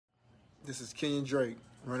This is Kenyon Drake,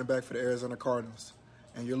 running back for the Arizona Cardinals,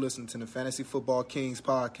 and you're listening to the Fantasy Football Kings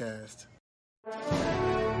podcast.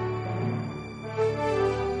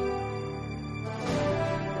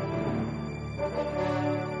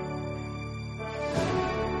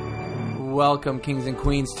 Welcome, Kings and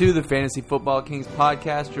Queens, to the Fantasy Football Kings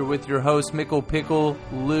podcast. You're with your host, Mickle Pickle,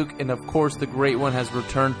 Luke, and of course, the great one has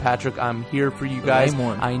returned, Patrick. I'm here for you guys.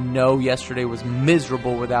 I know yesterday was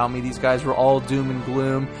miserable without me. These guys were all doom and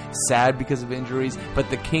gloom, sad because of injuries, but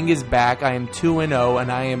the King is back. I am 2-0, and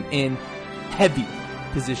I am in heavy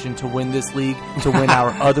position to win this league, to win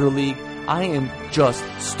our other league. I am just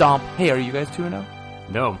stomped. Hey, are you guys 2-0?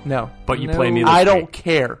 No. But you play me this I week. don't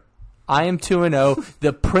care. I am 2-0.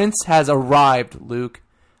 The Prince has arrived, Luke.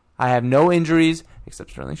 I have no injuries, except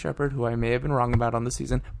Sterling Shepard, who I may have been wrong about on the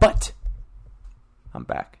season, but I'm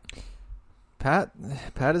back. Pat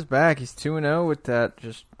is back. He's 2-0 with that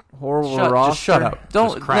just horrible roster. Just shut up.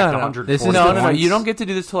 Don't crack no. 140 No. You don't get to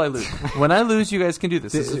do this till I lose. When I lose, you guys can do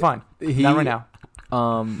this. This is fine. Not right now.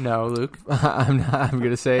 No, Luke. I'm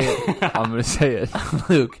gonna say it. I'm gonna say it.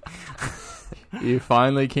 Luke. You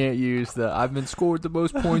finally can't use the I've been scored the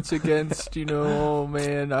most points against, oh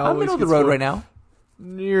man. I'm middle of the road right now.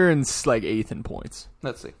 You're in like 8th in points.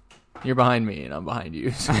 Let's see. You're behind me and I'm behind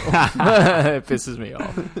you. So it pisses me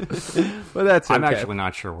off. But that's okay. I'm actually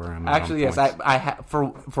not sure where I'm at. Actually, yes.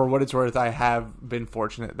 For what it's worth, I have been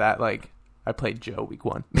fortunate that I played Joe week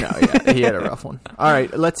 1. No, yeah, he had a rough one. All right,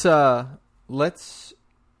 let's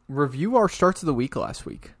review our starts of the week last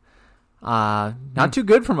week. Not too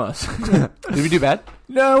good from us. Did we do bad?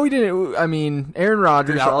 No, we didn't. I mean, Aaron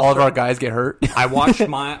Rodgers. Did all of our guys get hurt? I watched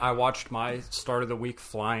my start of the week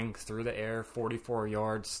flying through the air, 44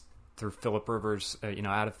 yards through Phillip Rivers,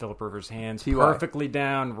 out of Phillip Rivers' hands, perfectly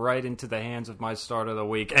down right into the hands of my start of the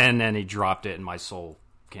week, and then he dropped it, and my soul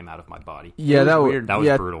came out of my body. Yeah, that was weird. That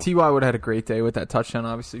was brutal. T.Y. would have had a great day with that touchdown.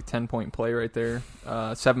 Obviously, 10-point play right there,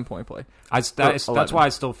 7-point play. That's why I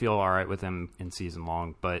still feel all right with him in season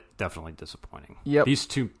long, but definitely disappointing. Yep. These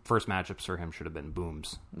two first matchups for him should have been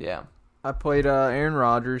booms. Yeah. I played Aaron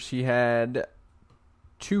Rodgers. He had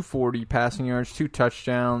 240 passing yards, 2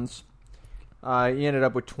 touchdowns. He ended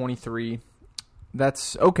up with 23.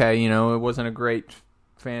 That's okay. It wasn't a great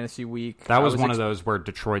fantasy week. That was one of those where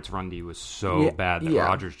Detroit's run D was so bad that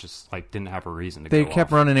Rodgers just didn't have a reason to go They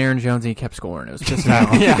kept off. running Aaron Jones and he kept scoring. It was just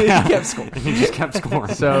he kept scoring. He just kept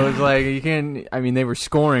scoring. So it was they were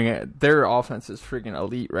scoring. Their offense is freaking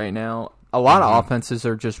elite right now. A lot of offenses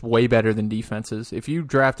are just way better than defenses. If you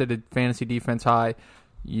drafted a fantasy defense high,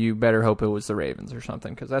 you better hope it was the Ravens or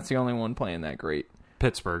something, because that's the only one playing that great.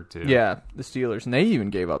 Pittsburgh too. Yeah, the Steelers, and they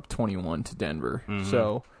even gave up 21 to Denver.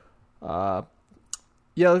 So,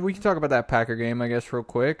 yeah, we can talk about that Packer game, I guess, real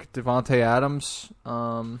quick. Devontae Adams.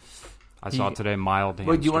 I saw today mild hamstring.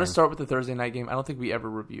 Wait, do you want to start with the Thursday night game? I don't think we ever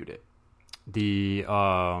reviewed it. The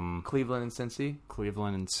Cleveland and Cincy.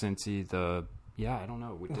 I don't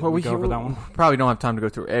know. Did we go over that one? Probably don't have time to go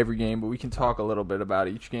through every game, but we can talk a little bit about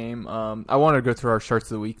each game. I wanted to go through our starts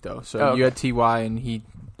of the week, though. So you had T.Y.,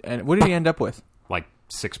 and what did he end up with? Like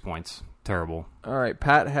 6 points. Terrible. All right,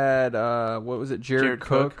 Pat had Jared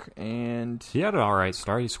Cook, and he had an all right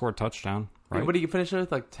start. He scored a touchdown. Right? What did you finish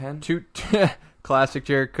with? 10? Classic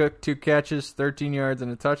Jared Cook, 2 catches, 13 yards,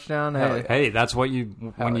 and a touchdown. Hey, that's what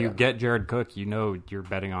when you get Jared Cook, you're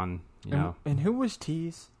betting on. And who was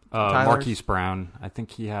T's? Marquise Brown. I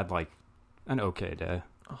think he had an okay day.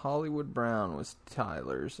 Hollywood Brown was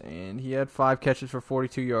Tyler's, and he had 5 catches for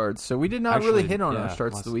 42 yards. So we did not really hit on our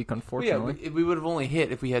starts of the week, unfortunately. Yeah, we would have only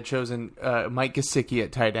hit if we had chosen Mike Gesicki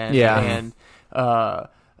at tight end. Yeah. And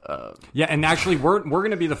and actually, we're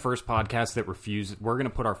going to be the first podcast that refuses. We're going to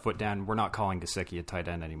put our foot down. We're not calling Gesicki a tight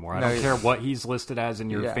end anymore. I don't care what he's listed as in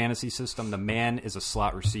your fantasy system. The man is a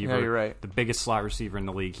slot receiver. No, you're right. The biggest slot receiver in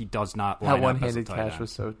the league. He does not line that up as a one-handed tight catch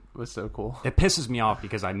end. was so cool. It pisses me off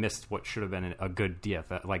because I missed what should have been a good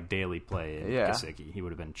DFS, daily play in Gesicki. He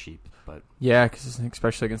would have been cheap, but because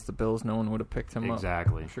especially against the Bills, no one would have picked him up.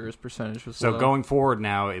 Exactly. I'm sure his percentage was so low. Going forward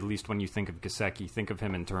now. At least when you think of Gesicki, think of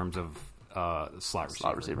him in terms of slot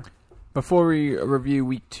receiver. Before we review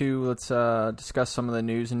Week 2, let's discuss some of the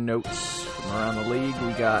news and notes from around the league.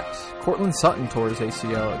 We got Cortland Sutton tore his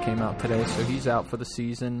ACL. It came out today, so he's out for the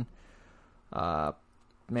season. Jerry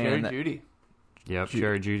Jeudy. Yep,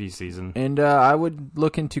 Jerry Jeudy season. And I would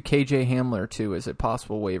look into KJ Hamler, too, as a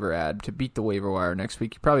possible waiver ad to beat the waiver wire next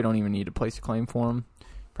week. You probably don't even need to place a claim for him.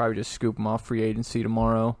 Probably just scoop him off free agency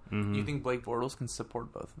tomorrow. Mm-hmm. Do you think Blake Bortles can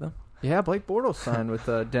support both of them? Yeah, Blake Bortles signed with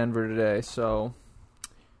Denver today, so...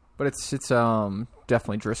 But it's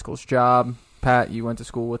definitely Driscoll's job. Pat, you went to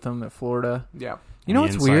school with him at Florida. Yeah. You know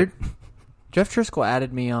what's weird? Jeff Driscoll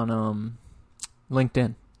added me on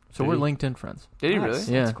LinkedIn. So we're LinkedIn friends. Did he really?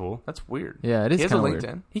 Yeah. That's cool. That's weird. Yeah, it is kind of weird. He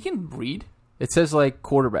has a LinkedIn. He can read. It says like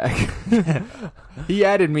quarterback. He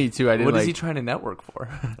added me too. I didn't. What is he trying to network for?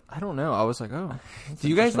 I don't know. I was like, oh. Do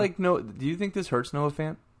you guys know? Do you think this hurts Noah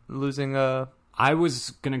Fant losing? I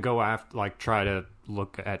was gonna go after try to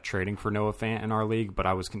look at trading for Noah Fant in our league, but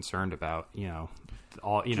I was concerned about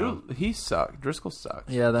he sucked. Driscoll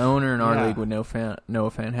sucks. Yeah, the owner in our league with Noah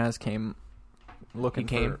Fant has came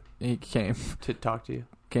looking. He came to talk to you.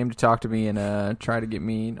 Came to talk to me and try to get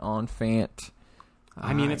me on Fant.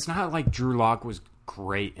 I mean, it's not like Drew Lock was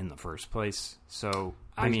great in the first place. So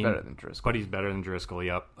he's better than Driscoll. But he's better than Driscoll.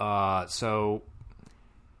 Yep. So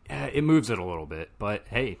it moves it a little bit. But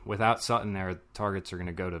hey, without Sutton there, targets are going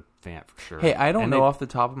to go to Fant for sure. Hey, I don't know off the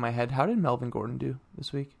top of my head, how did Melvin Gordon do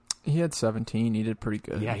this week? He had 17. He did pretty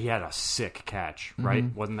good. Yeah, he had a sick catch, right?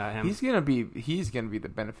 Mm-hmm. Wasn't that him? He's gonna be the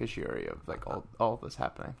beneficiary of all of this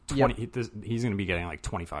happening. He's gonna be getting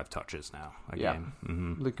 25 touches now a game.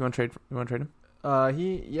 Mm-hmm. Luke, you want to trade him?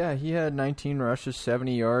 He had 19 rushes,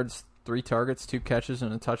 70 yards, 3 targets, 2 catches,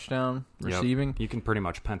 and a touchdown receiving. You can pretty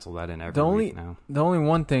much pencil that in every week now. The only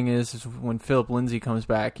one thing is when Philip Lindsay comes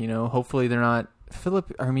back, hopefully they're not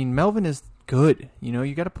Melvin is good.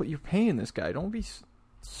 You got to you're paying this guy. Don't be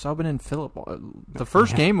subbing in Philip. The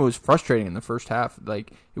first game was frustrating in the first half.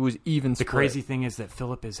 It was even split. The crazy thing is that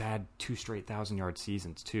Philip has had 2 straight 1,000-yard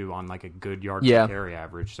seasons too on a good yard per carry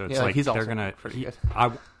average. So it's he's they're gonna.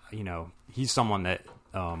 He's someone that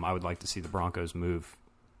I would like to see the Broncos move.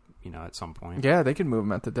 At some point. Yeah, they could move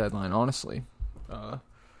him at the deadline. Honestly. All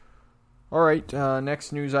right.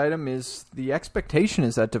 Next news item is the expectation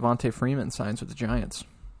is that Devontae Freeman signs with the Giants.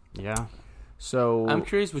 Yeah. So I'm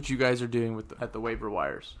curious what you guys are doing at the waiver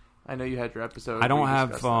wires. I know you had your episode. I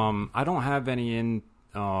don't have any in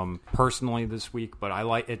personally this week, but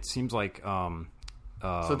it seems like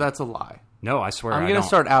so that's a lie. No, I swear I'm going to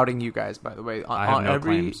start outing you guys, by the way. I have no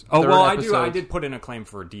claims. Oh, well, I did put in a claim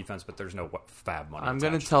for defense, but there's no fab money. I'm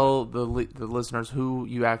going to tell the listeners who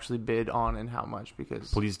you actually bid on and how much,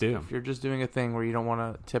 because please do. If you're just doing a thing where you don't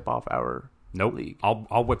want to tip off our league.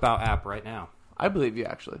 I'll whip out app right now. I believe you,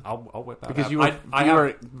 actually. I'll whip out because app. You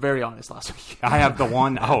were very honest last week. I have the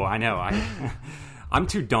one. Oh, I know. I'm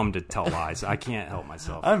too dumb to tell lies. I can't help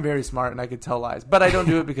myself. I'm very smart and I could tell lies, but I don't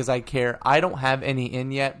do it because I care. I don't have any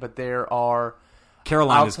in yet, but there are.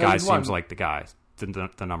 Carolina's guy seems like the guy,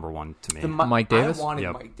 the number one to me. Mike Davis? I wanted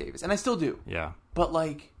Mike Davis, and I still do. Yeah. But,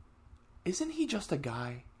 isn't he just a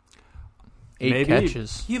guy? 8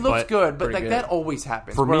 catches. He looks good, but that always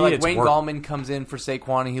happens. For me, Wayne Gallman comes in for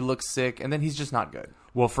Saquon and he looks sick, and then he's just not good.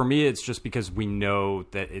 Well, for me, it's just because we know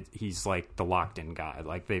that he's the locked-in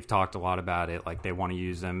guy. They've talked a lot about it. They want to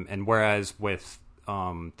use him. And whereas with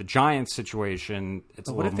the Giants situation, it's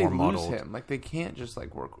a little more muddled. What if they lose him? They can't just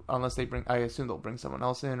work unless they bring. I assume they'll bring someone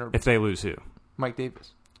else in. Or if they lose who? Mike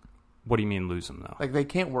Davis. What do you mean lose him though? They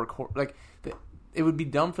can't work. It would be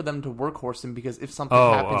dumb for them to workhorse him, because if something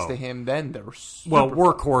happens to him, then they're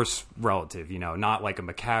workhorse relative. Not like a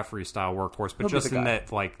McCaffrey style workhorse, but just in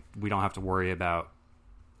that we don't have to worry about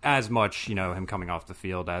as much, him coming off the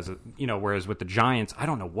field as whereas with the Giants, I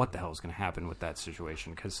don't know what the hell is going to happen with that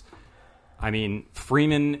situation, because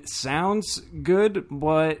Freeman sounds good,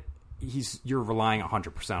 but you're relying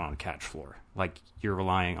 100% on catch floor. You're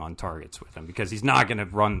relying on targets with him, because he's not going to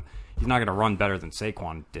run better than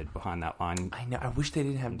Saquon did behind that line. I know. I wish they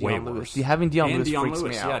didn't have Dion Lewis. Having Dion Lewis freaks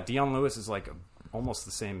me out. Yeah, Dion Lewis is almost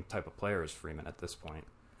the same type of player as Freeman at this point.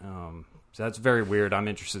 So that's very weird. I'm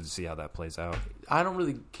interested to see how that plays out. I don't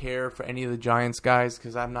really care for any of the Giants guys,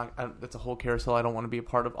 because that's a whole carousel I don't want to be a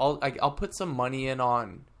part of. I'll put some money in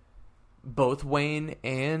on both Wayne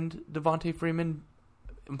and Devontae Freeman.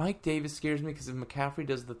 Mike Davis scares me, because if McCaffrey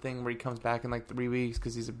does the thing where he comes back in 3 weeks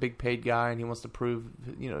because he's a big paid guy and he wants to prove,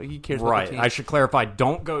 he cares about the team. I should clarify.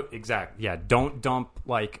 Don't go don't dump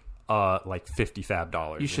 $50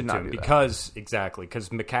 fab. You should not do that. Because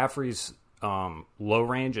McCaffrey's low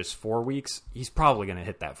range is 4 weeks. He's probably going to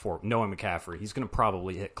hit that 4. Knowing McCaffrey, he's going to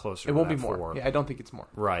probably hit closer. It won't be more. 4. Yeah, I don't think it's more.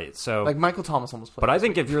 Right. So Michael Thomas almost played. But I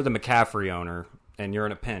think if you're the McCaffrey owner and you're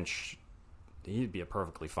in a pinch, he'd be a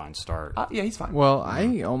perfectly fine start. Yeah, he's fine. Well,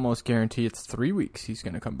 I almost guarantee it's 3 weeks he's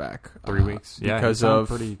going to come back. 3 weeks? Yeah. Because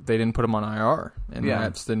they didn't put him on IR. And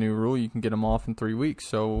that's the new rule. You can get him off in 3 weeks.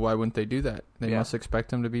 So why wouldn't they do that? They must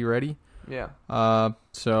expect him to be ready. Yeah.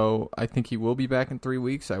 So I think he will be back in 3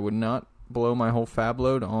 weeks. I would not blow my whole fab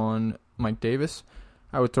load on Mike Davis.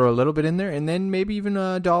 I would throw a little bit in there, and then maybe even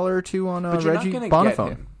 $1 or $2 on Reggie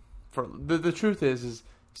Bonifone. The truth is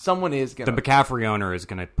Someone is going to. The McCaffrey owner is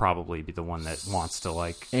going to probably be the one that wants to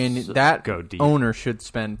that go deep. Owner should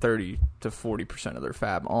spend 30 to 40% of their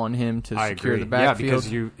fab on him to secure the backfield.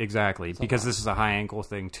 Yeah, because this is a high ankle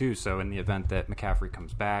thing too. So in the event that McCaffrey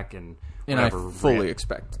comes back and I fully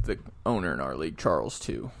expect the owner in our league, Charles,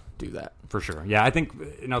 to do that for sure. Yeah, I think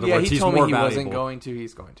in other words, he he's told more me he valuable. wasn't going to.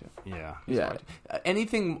 He's going to. Yeah, going to.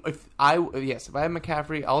 Anything if I have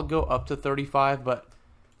McCaffrey, I'll go up to 35, but.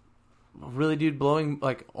 Really, dude, blowing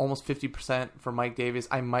like almost 50% for Mike Davis,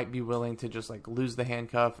 I might be willing to just like lose the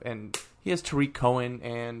handcuff. And he has Tariq Cohen,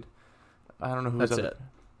 and I don't know who's That's it.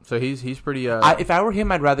 So he's pretty. If I were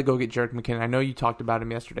him, I'd rather go get Jerick McKinnon. I know you talked about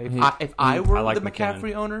him yesterday. If I were the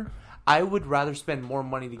McCaffrey owner, I would rather spend more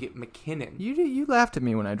money to get McKinnon. You laughed at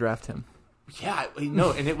me when I drafted him. Yeah,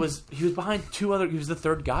 no, and he was behind two other. He was the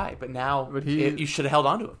third guy, but now you should have held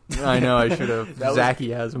on to him. I know, I should have.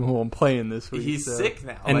 Zachy has him, who I'm playing this week. He's sick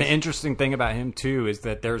now. And the interesting thing about him too is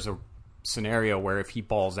that there's a scenario where if he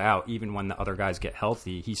balls out, even when the other guys get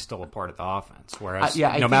healthy, he's still a part of the offense. Whereas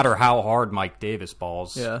no matter how hard Mike Davis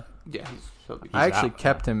balls, he's I actually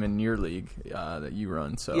kept him in your league that you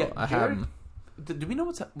run, so I have him. Do we know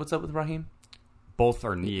what's up with Raheem? Both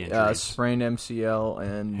are knee injuries. Sprained MCL,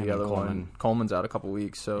 and the other one, Coleman's out a couple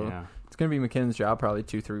weeks. So it's going to be McKinnon's job probably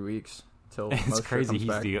 2-3 weeks. It's crazy.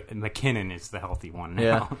 McKinnon is the healthy one now.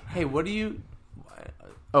 Yeah. Hey, what do you...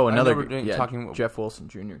 talking Jeff Wilson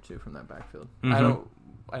Jr. too from that backfield. Mm-hmm.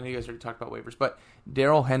 I know you guys already talked about waivers, but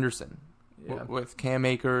Darrell Henderson with Cam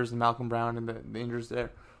Akers and Malcolm Brown and the injuries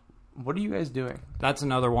there. What are you guys doing? That's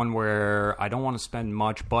another one where I don't want to spend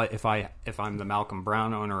much, but if I'm the Malcolm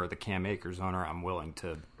Brown owner or the Cam Akers owner, I'm willing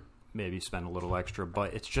to maybe spend a little extra.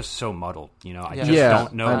 But it's just so muddled, I just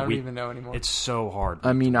don't know. I don't even know anymore. It's so hard.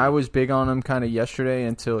 I mean, I was big on him kind of yesterday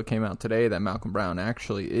until it came out today that Malcolm Brown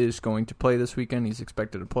actually is going to play this weekend. He's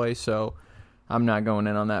expected to play, so I'm not going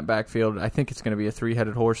in on that backfield. I think it's going to be a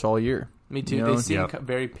three-headed horse all year. Me too. They seem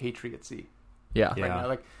very Patriots-y. Yeah. Right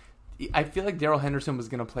now. I feel like Darrell Henderson was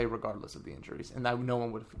going to play regardless of the injuries, and no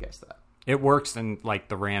one would have guessed that. It works in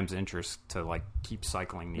the Rams' interest to keep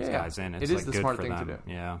cycling these guys in. It's it is the good smart for thing them. to do.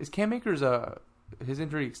 Yeah. Is Cam Akers his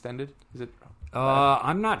injury extended? Is it?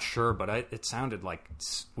 I'm not sure, but it sounded like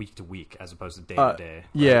week to week as opposed to day to day. Right?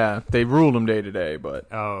 Yeah, they ruled him day to day,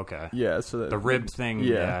 but okay. Yeah, so the rib thing.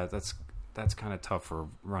 Yeah, that's kind of tough for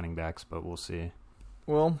running backs, but we'll see.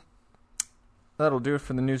 Well, that'll do it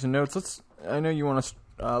for the news and notes. I know you want to.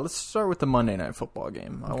 Let's start with the Monday Night Football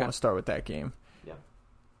game. I want to start with that game. Yeah.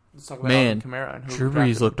 Let's talk about Alvin Kamara and Drew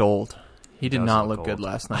Brees looked old. He did not look good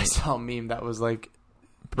last night. I saw a meme that was like,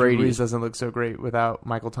 Drew Brees doesn't look so great without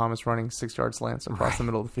Michael Thomas running 6-yard slants across the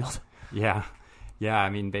middle of the field. Yeah. Yeah,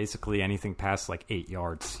 I mean, basically anything past 8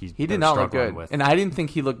 yards, he did not look good. And I didn't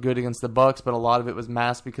think he looked good against the Bucs, but a lot of it was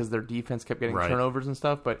masked because their defense kept getting turnovers and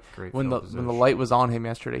stuff. But when the light was on him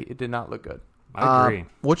yesterday, it did not look good. I agree.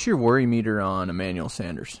 What's your worry meter on Emmanuel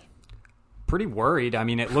Sanders? Pretty worried. I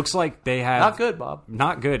mean, it looks like they have... Not good, Bob.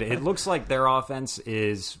 Not good. It looks like their offense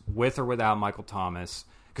is with or without Michael Thomas.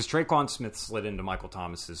 Because Traquan Smith slid into Michael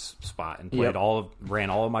Thomas's spot and ran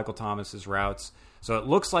all of Michael Thomas's routes. So it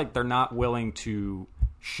looks like they're not willing to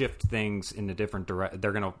shift things in a different direction.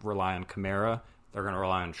 They're going to rely on Kamara. They're going to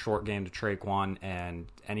rely on short game to Traquan, and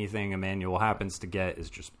anything Emmanuel happens to get is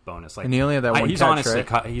just bonus. And he only had that one he's catch, honestly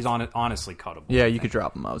right? He's honestly cuttable. Yeah, you could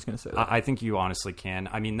drop him. I was going to say that. I think you honestly can.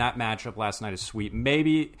 I mean, that matchup last night is sweet.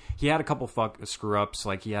 Maybe he had a couple screw-ups.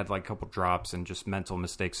 He had a couple drops and just mental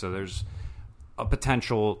mistakes. So there's a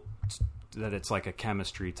potential that it's a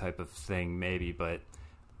chemistry type of thing maybe. But,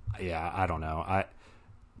 yeah, I don't know.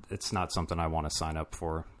 It's not something I want to sign up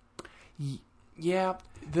for. Yeah,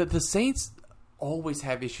 the Saints always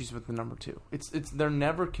have issues with the number 2. They're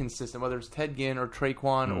never consistent, whether it's Ted Ginn or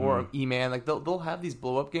Traquan or E-Man. They'll have these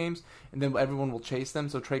blow up games, and then everyone will chase them.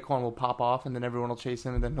 So Traquan will pop off, and then everyone will chase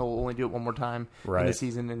him, and then he'll only do it one more time in the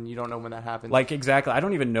season, and you don't know when that happens. Exactly. I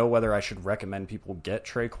don't even know whether I should recommend people get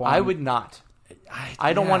Traquan. I would not.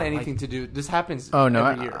 I don't want anything to do. This happens.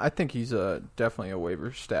 Every year. I think he's definitely a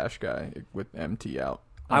waiver stash guy with MT out.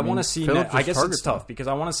 I want to see. I guess it's tough because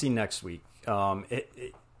I want to see next week.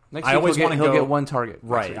 Next week he'll get one target.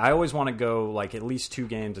 Right. I always want to go at least 2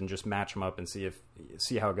 games and just match them up and see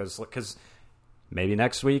how it goes. Because maybe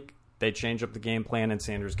next week they change up the game plan and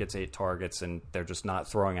Sanders gets 8 targets and they're just not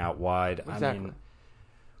throwing out wide. Exactly. I mean,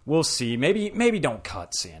 we'll see. Maybe don't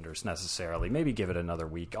cut Sanders necessarily. Maybe give it another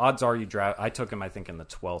week. Odds are you draft. I took him I think in the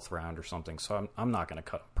 12th round or something. So I'm not going to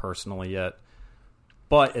cut him personally yet.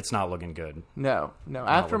 But it's not looking good. No.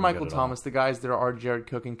 After Michael Thomas, the guys there are Jared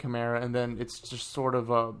Cook and Kamara, and then it's just sort of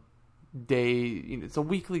a day. It's a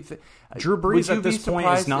weekly thing. Drew Brees at this point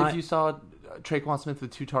is not. If you saw Traquan Smith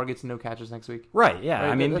with 2 targets and no catches next week, right? Yeah,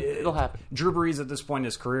 right? I mean, it'll happen. Drew Brees at this point in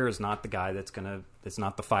his career is not the guy that's gonna. It's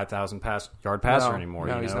not the 5,000 yard passer anymore.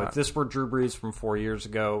 No, he's not. If this were Drew Brees from 4 years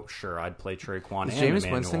ago, sure, I'd play Traquan. Is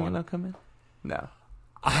Jameis Winston gonna come in? No.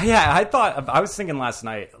 I was thinking last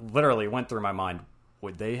night. Literally went through my mind.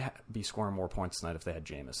 Would they be scoring more points tonight if they had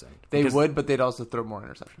Jameis in? They would, but they'd also throw more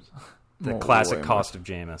interceptions. The classic cost of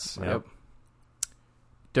Jameis. Yep.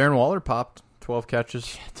 Darren Waller popped 12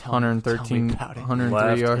 catches,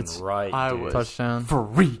 103 yards, right, touchdown,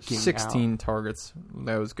 freaking 16 targets.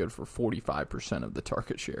 That was good for 45% of the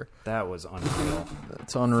target share. That was unreal.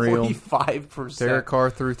 That's unreal. 45%. Derek Carr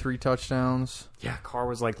threw 3 touchdowns. Yeah, Carr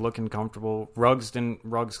was like looking comfortable. Ruggs and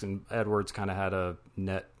Edwards kind of had a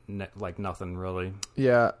net like nothing really.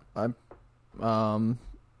 Yeah, I'm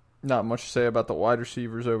not much to say about the wide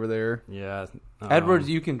receivers over there. Yeah, Edwards,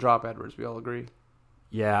 you can drop Edwards. We all agree.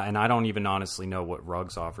 Yeah, and I don't even honestly know what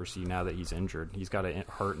Ruggs offers you now that he's injured. He's got a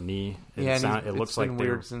hurt knee. It looks like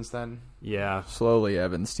weird since then. Yeah, slowly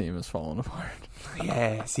Evans' team is falling apart.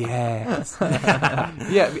 Yes. Yeah,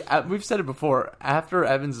 we've said it before. After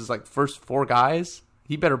Evans is like first 4 guys,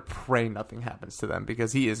 he better pray nothing happens to them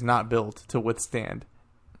because he is not built to withstand.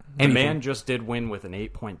 And man just did win with an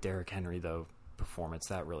 8-point Derrick Henry though performance.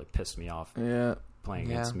 That really pissed me off. Yeah,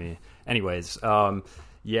 playing against me. Anyways, the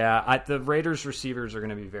Raiders receivers are going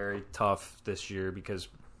to be very tough this year because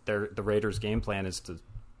the Raiders game plan is to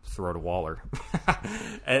throw to Waller.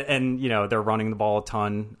 and they're running the ball a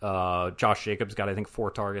ton. Josh Jacobs got, I think,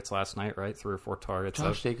 4 targets last night, right? 3 or 4 targets.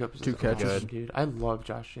 Josh Jacobs is 2 catches. Awesome, dude. I love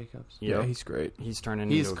Josh Jacobs. Yeah, he's great. He's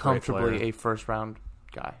turning into a comfortably great player. a first-round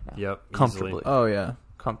guy now. Yep. Comfortably. Easily. Oh, yeah.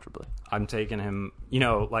 Comfortably. I'm taking him,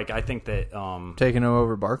 I think that... taking him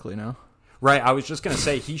over Barkley now. Right, I was just going to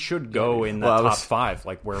say he should go in the top 5,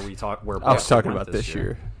 like where we talk. Where I was talking about this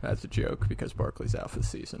year as a joke because Barkley's out for the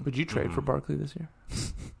season. Would you trade for Barkley this year?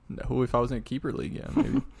 No, if I was in a keeper league, yeah,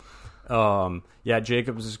 maybe.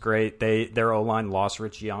 Jacobs is great. Their O-line lost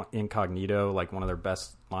Rich Incognito, like one of their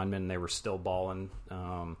best linemen. They were still balling,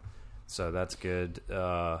 so that's good.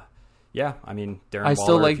 Yeah, I mean, Darren Waller, I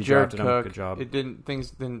still like Jared him, Cook. good job. It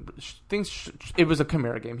was a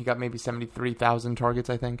Kamara game. He got maybe 73,000 targets,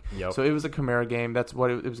 I think. Yep. So it was a Kamara game. That's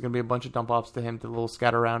what it was going to be, a bunch of dump offs to him, to a little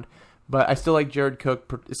scatter around. But I still like Jared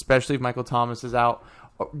Cook, especially if Michael Thomas is out.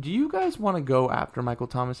 Do you guys want to go after Michael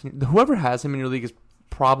Thomas? Whoever has him in your league is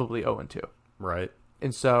probably 0-2. Right.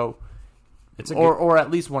 And so, or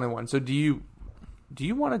at least 1-1. So do you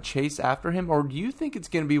want to chase after him, or do you think it's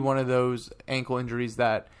going to be one of those ankle injuries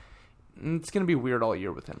that it's going to be weird all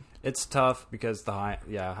year with him? It's tough because the high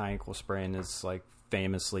ankle sprain is like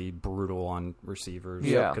famously brutal on receivers.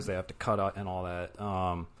 Yeah, because they have to cut out and all that.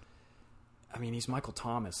 I mean, he's Michael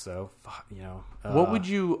Thomas, though. What would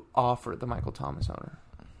you offer the Michael Thomas owner?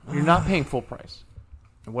 You're not paying full price.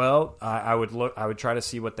 Well, I would look. I would try to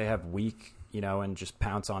see what they have weak, and just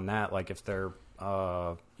pounce on that. Like if they're,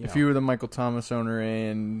 if you were the Michael Thomas owner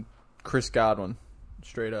and Chris Godwin,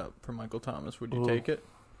 straight up for Michael Thomas, would you take it?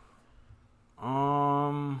 The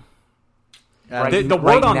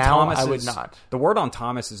word on Thomas, I would not. The word on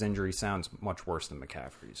Thomas's injury sounds much worse than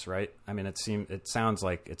McCaffrey's, right? I mean, it sounds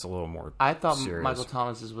like it's a little more. I thought serious. Michael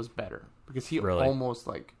Thomas's was better because he almost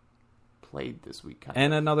played this week. They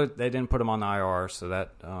didn't put him on the IR, so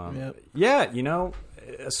that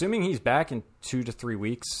assuming he's back in 2 to 3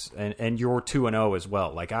 weeks, and you're 2-0 as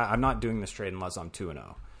well. Like I'm not doing this trade unless I'm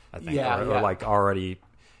 2-0. I think, or like already,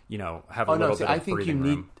 have a little bit of breathing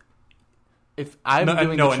room. If I'm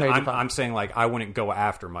doing the trade, I'm saying like I wouldn't go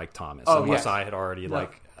after Mike Thomas unless I had already had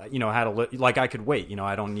I could wait.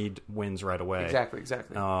 I don't need wins right away. Exactly. Exactly.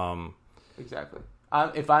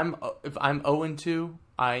 If I'm 0-2,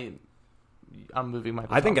 I'm moving Michael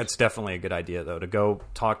Thomas. I think that's definitely a good idea though, to go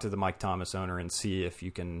talk to the Mike Thomas owner and see if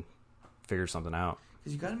you can figure something out.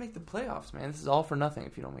 Because you got to make the playoffs, man. This is all for nothing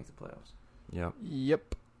if you don't make the playoffs.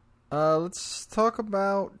 Yep. Let's talk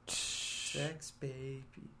about sex, baby.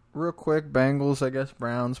 Real quick, Bengals, I guess,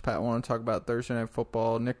 Browns. Pat want to talk about Thursday Night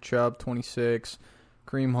Football. Nick Chubb, 26.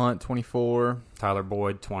 Kareem Hunt, 24. Tyler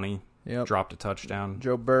Boyd, 20. Yep. Dropped a touchdown.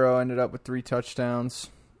 Joe Burrow ended up with 3 touchdowns.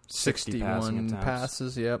 61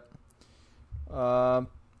 passes, yep.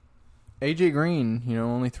 A.J. Green,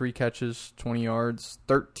 only 3 catches, 20 yards,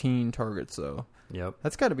 13 targets, though. Yep.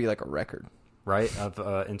 That's got to be like a record. Right,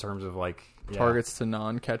 in terms of targets to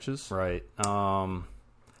non-catches. Right.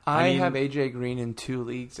 I have A.J. Green in 2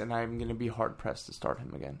 leagues, and I'm going to be hard-pressed to start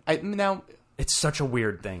him again. It's such a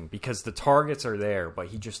weird thing because the targets are there, but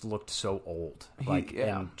he just looked so old.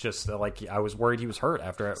 And just I was worried he was hurt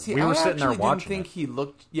after we were sitting there watching. I didn't think he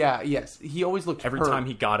looked. He always looked every hurt. time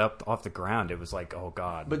he got up off the ground. It was like, oh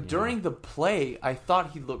god. But during the play, I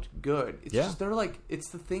thought he looked good. It's just they're like, it's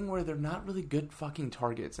the thing where they're not really good fucking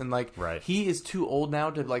targets, and he is too old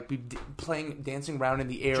now to be dancing around in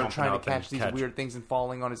the air and trying to catch these weird things and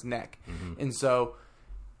falling on his neck, and so.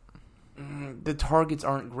 The targets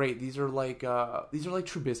aren't great. These are like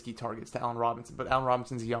Trubisky targets to Allen Robinson, but Allen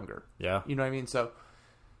Robinson's younger. Yeah, you know what I mean. So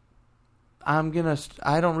I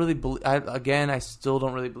don't really believe. I still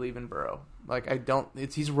don't really believe in Burrow.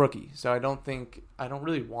 He's a rookie, so I don't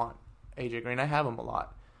really want AJ Green. I have him a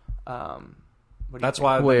lot. That's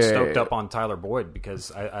why I've been stoked up on Tyler Boyd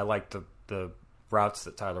because I like the routes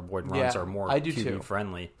that Tyler Boyd runs are more QB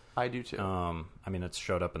friendly. I do too. I mean, it's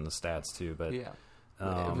showed up in the stats too, but yeah.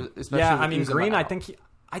 Green. I think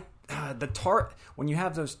when you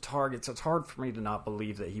have those targets, it's hard for me to not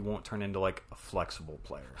believe that he won't turn into like a flexible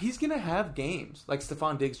player. He's gonna have games like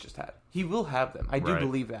Stephon Diggs just had. He will have them. I do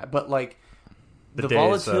believe that, but the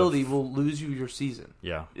volatility will lose you your season.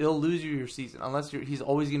 Yeah, it'll lose you your season unless he's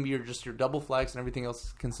always gonna be your double flex and everything else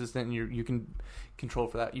is consistent, and you can control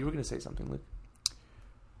for that. You were gonna say something, Luke.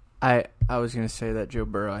 I was gonna say that Joe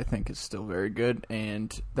Burrow I think is still very good,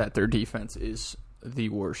 and that their defense is the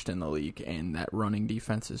worst in the league, and that running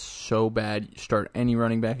defense is so bad. You start any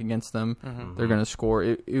running back against them, they're going to score.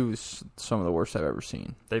 It was some of the worst I've ever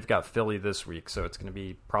seen. They've got Philly this week, so it's going to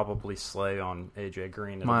be probably Slay on AJ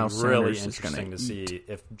Green. It'll Miles be really Sanders interesting to see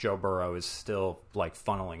if Joe Burrow is still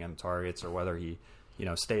funneling him targets or whether he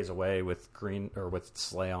stays away with Green or with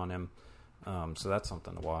Slay on him. So that's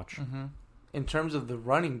something to watch. In terms of the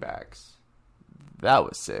running backs, that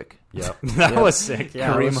was sick. Yep. That was sick.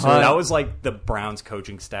 Yeah, Kareem Hunt. That was like the Browns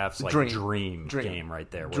coaching staff's dream game right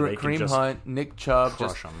there. Where they Kareem just Hunt, Nick Chubb,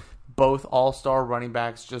 crush them. Both all-star running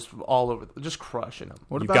backs, just all over, just crushing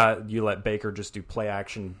them. You let Baker just do play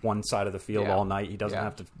action one side of the field all night. He doesn't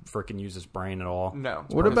have to freaking use his brain at all. No.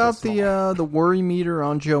 What about the worry meter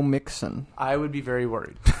on Joe Mixon? I would be very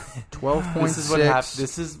worried. 12.6. This is what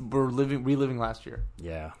happened. We're reliving last year.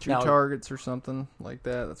 Yeah. Two targets or something like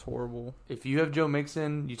that. That's horrible. If you have Joe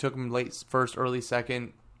Mixon, you took him late first, early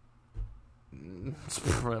second,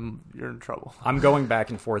 you're in trouble. I'm going back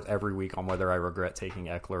and forth every week on whether I regret taking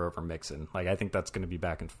Eckler over Mixon. I think that's going to be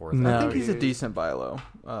back and forth. No, I think he's a decent buy low,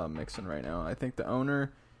 Mixon right now. I think the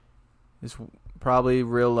owner is probably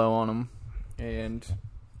real low on him, and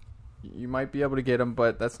you might be able to get him,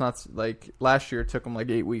 but that's not last year. It took him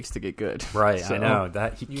 8 weeks to get good. Right, so, I know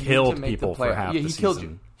that he killed people for half the season. Killed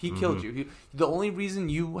you. He killed you. The only reason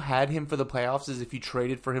you had him for the playoffs is if you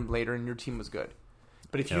traded for him later and your team was good.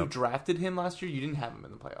 But if you drafted him last year, you didn't have him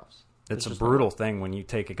in the playoffs. It's a brutal thing when you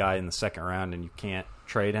take a guy in the second round and you can't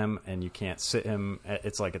trade him and you can't sit him.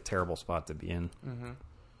 It's like a terrible spot to be in.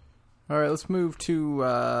 All right, let's move to...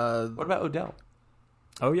 what about Odell?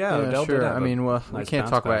 Oh, yeah Odell sure. Did nice we can't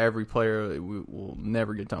talk about every player. We'll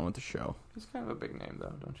never get done with the show. He's kind of a big name,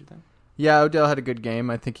 though, don't you think? Yeah, Odell had a good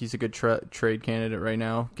game. I think he's a good trade candidate right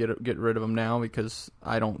now. Get rid of him now because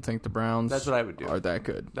I don't think the Browns That's what I would do. Are that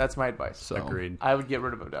good. That's my advice. So agreed. I would get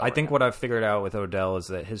rid of Odell. I think what I've figured out with Odell is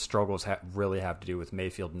that his struggles really have to do with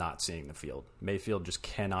Mayfield not seeing the field. Mayfield just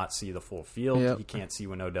cannot see the full field. Yep. He can't see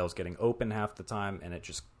when Odell's getting open half the time, and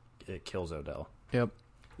it kills Odell. Yep.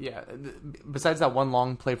 Yeah. Besides that one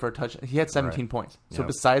long play for a touchdown, he had 17 points. So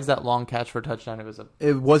besides that long catch for a touchdown,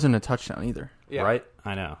 it wasn't a touchdown either. Yeah. Right?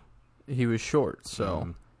 I know. He was short,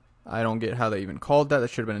 so I don't get how they even called that. That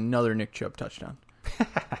should have been another Nick Chubb touchdown.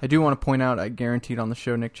 I do want to point out I guaranteed on the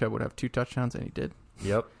show Nick Chubb would have 2 touchdowns, and he did.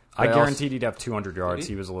 Yep. I guaranteed he'd have 200 yards.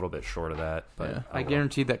 He was a little bit short of that. But I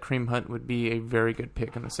guaranteed that Kareem Hunt would be a very good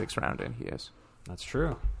pick in the 6th round, and he is. That's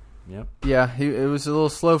true. Yep. Yeah, it was a little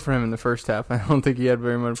slow for him in the first half. I don't think he had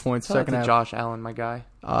very much points. Second half. Josh Allen, my guy.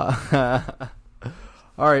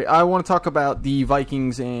 All right, I want to talk about the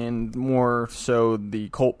Vikings and more so the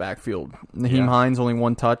Colt backfield. Nyheim Hines, only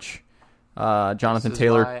 1 touch. Jonathan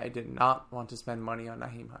Taylor. Why I did not want to spend money on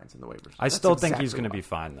Nyheim Hines in the waivers. I still think he's going to be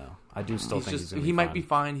fine, though. I do still think he's going to be fine. He might be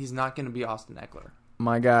fine. He's not going to be Austin Eckler.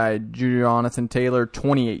 My guy, Jonathan Taylor,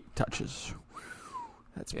 28 touches.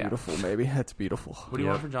 That's beautiful, baby. That's beautiful. What do you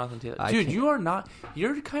want for Jonathan Taylor? Dude, you are not...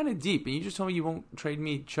 You're kind of deep, and you just told me you won't trade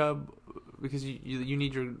me Chubb because you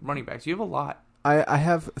need your running backs. You have a lot. I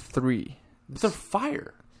have 3. They're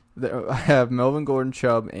fire. I have Melvin Gordon,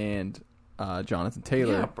 Chubb, and Jonathan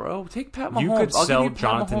Taylor. Yeah, bro. Take Pat Mahomes. You could sell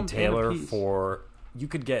Jonathan Taylor for... You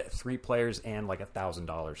could get 3 players and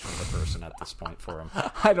 $1,000 from the person at this point for him.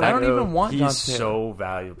 I don't even want Jonathan Taylor. He's so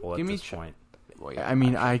valuable at this point. Well, yeah, I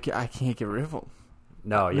mean, I can't get rid of them.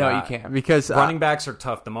 No, you can't, because running backs are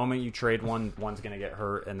tough. The moment you trade one's going to get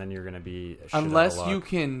hurt, and then you're going to be unless you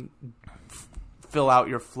can fill out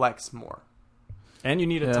your flex more. And you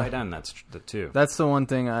need a tight end. That's the two. That's the one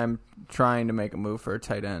thing I'm trying to make a move for a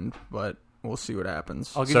tight end, but we'll see what happens.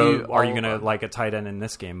 So, are you going to like a tight end in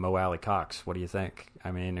this game, Mo Alley Cox? What do you think?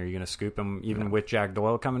 I mean, are you going to scoop him even with Jack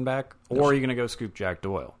Doyle coming back, or are you going to go scoop Jack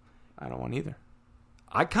Doyle? I don't want either.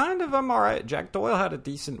 I kind of am all right. Jack Doyle had a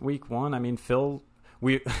decent week one. I mean, Phil,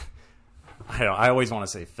 I always want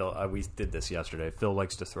to say Phil. We did this yesterday. Phil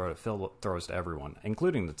likes to throw. Phil throws to everyone,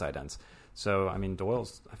 including the tight ends. So, I mean,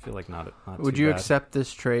 Doyle's, I feel like not Would too you bad. accept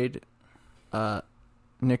this trade,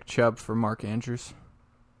 Nick Chubb for Mark Andrews?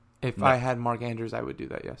 If I had Mark Andrews, I would do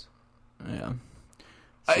that, yes. Yeah.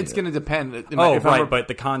 It's going to depend. But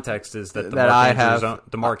the context is that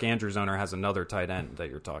the Mark Andrews owner has another tight end that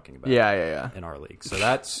you're talking about. Yeah. In our league. So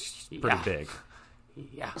that's pretty big.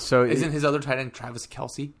 Yeah. So isn't his other tight end Travis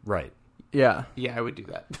Kelce? Right. Yeah. Yeah, I would do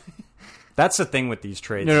that. That's the thing with these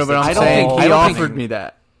trades. No, but I don't think he offered me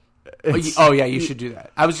that. Oh yeah, you should do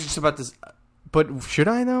that. I was just about this. But should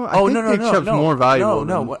I though? I think Nick Chubb's more valuable.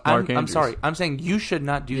 No. Mark I'm sorry. I'm saying you should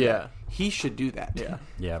not do that. He should do that. Yeah.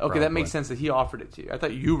 Yeah. Okay, probably. that makes sense that he offered it to you. I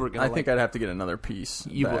thought you were going to. I think I'd have to get another piece.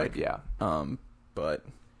 You back. would, yeah. But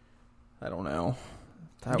I don't know.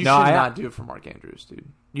 You should not do it for Mark Andrews,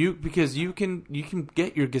 dude. Because you can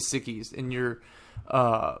get your Gesicki's and your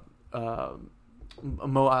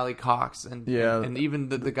Mo Alley Cox and even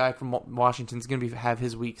the guy from Washington's going to have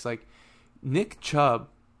his weeks. Like Nick Chubb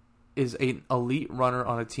is an elite runner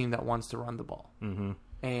on a team that wants to run the ball,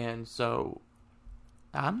 and so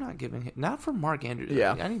I'm not giving him for Mark Andrews.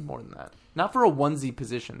 Yeah, I need more than that. Not for a onesie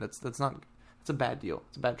position. That's not. It's a bad deal.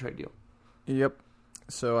 It's a bad trade deal. Yep.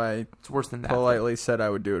 So it's worse than that. Politely said I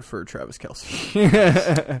would do it for Travis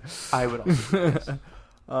Kelce. I would also. Do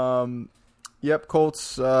this. Yep,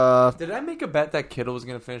 Colts. Did I make a bet that Kittle was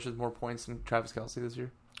going to finish with more points than Travis Kelce this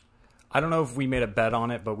year? I don't know if we made a bet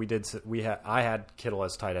on it, but we did. I had Kittle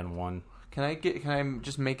as tight end 1. Can I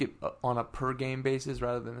just make it on a per game basis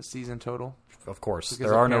rather than a season total? Of course,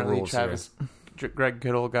 because there are no rules here. Greg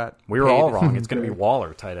Kittle got. We were all wrong. It's going to be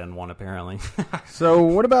Waller tight end 1 apparently. So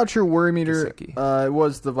what about your worry meter? It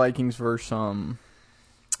was the Vikings versus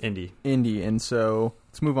Indy, and so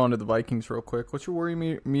let's move on to the Vikings real quick. What's your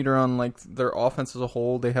worry meter on like their offense as a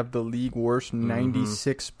whole? They have the league worst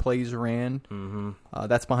 96 plays ran.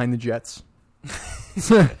 That's behind the Jets.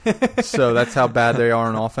 So that's how bad they are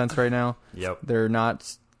on offense right now. Yep, they're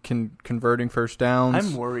not converting first downs.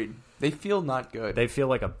 I'm worried. They feel not good. They feel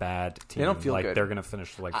like a bad team. They don't feel like good. They're going to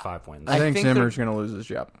finish like 5 wins. I think Zimmer's going to lose his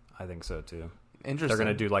job. I think so too. Interesting. They're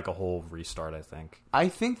going to do like a whole restart. I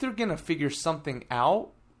think they're going to figure something out,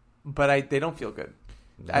 but they don't feel good.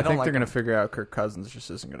 I think they're going to figure out Kirk Cousins just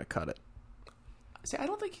isn't going to cut it. See, I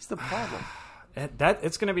don't think he's the problem.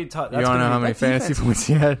 It's going to be tough. You don't know how many fantasy points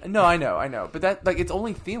he had? No, I know. But it's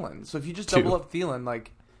only Thielen. So if you just double up Thielen, like,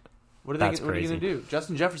 what are you going to do?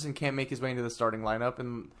 Justin Jefferson can't make his way into the starting lineup,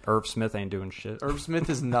 and Irv Smith ain't doing shit. Irv Smith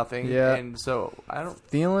is nothing. Yeah. And so I don't.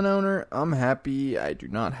 Thielen owner, I'm happy. I do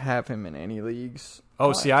not have him in any leagues.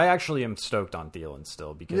 Oh, see, I actually am stoked on Thielen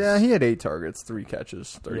still because he had 8 targets, 3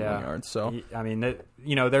 catches, 31 yards. So I mean,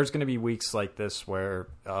 there's going to be weeks like this where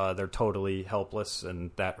they're totally helpless, and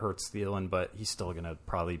that hurts Thielen. But he's still going to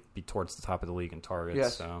probably be towards the top of the league in targets.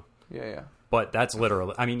 Yes. So Yeah. But that's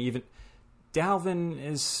literally. I mean, even Dalvin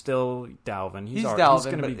is still Dalvin. He's Dalvin,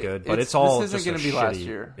 going to be good, but this isn't going to be last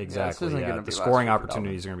year. Exactly. The scoring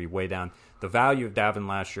opportunities are going to be way down. The value of Dalvin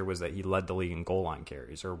last year was that he led the league in goal line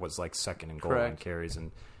carries, or was like second in goal line carries,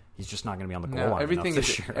 and he's just not going to be on the goal line enough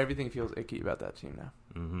this year. Everything feels icky about that team now.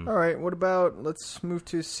 All right, what about let's move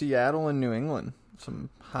to Seattle and New England. Some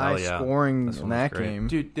high scoring in that game.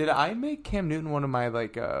 Dude, did I make Cam Newton one of my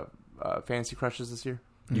fantasy crushes this year?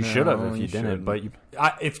 You should have if you didn't, but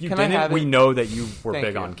if you didn't, we know that you were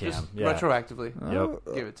big on Cam. Just retroactively.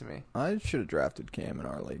 Yep. Give it to me. I should have drafted Cam in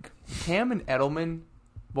our league. Cam and Edelman.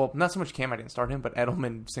 Well, not so much Cam. I didn't start him, but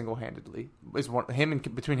Edelman single-handedly is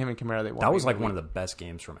between him and Kamara. They won. That was like one of the best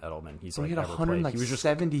games from Edelman. He had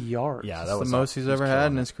 170 yards. Yeah, that was the most he's ever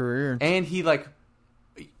had in his career. And he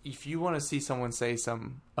if you want to see someone say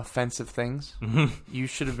some offensive things, you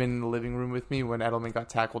should have been in the living room with me when Edelman got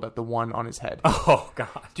tackled at the 1 on his head. Oh God,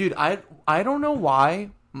 dude, I don't know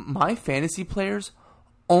why my fantasy players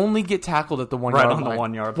only get tackled at the 1 yard line. Right on the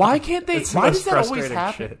 1 yard line. Why can't they? Why does that always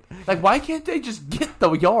happen? Shit. Like, why can't they just get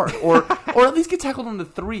the yard or at least get tackled on the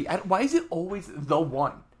 3? Why is it always the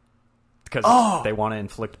 1? because they want to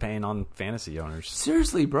inflict pain on fantasy owners.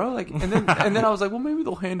 Seriously, bro. Like, and then I was like, well, maybe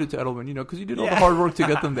they'll hand it to Edelman, because he did all the hard work to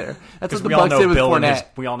get them there. That's what the Bucs did with Fournette.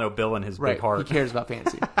 We all know Bill and his big heart. He cares about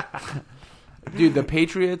fantasy. Dude, the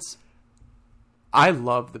Patriots. I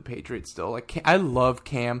love the Patriots still. Like, I love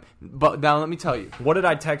Cam. But now let me tell you. What did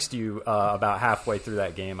I text you about halfway through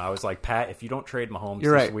that game? I was like, Pat, if you don't trade Mahomes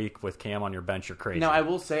this week with Cam on your bench, you're crazy. Now, I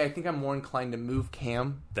will say, I think I'm more inclined to move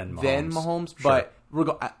Cam than Mahomes. Sure. But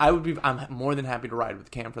I'm more than happy to ride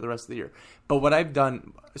with Cam for the rest of the year. But what I've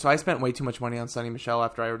done, so I spent way too much money on Sonny Michel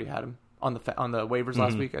after I already had him on the waivers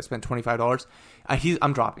last week. I spent $25.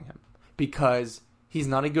 I'm dropping him because he's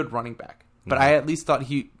not a good running back. But I at least thought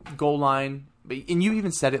goal line. And you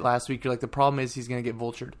even said it last week. You're like, the problem is he's going to get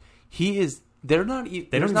vultured. He is. They don't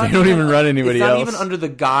even run anybody else. It's not even under the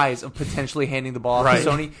guise of potentially handing the ball off to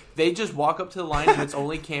Sony. They just walk up to the line and it's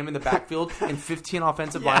only Cam in the backfield and 15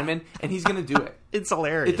 offensive linemen, and he's going to do it. It's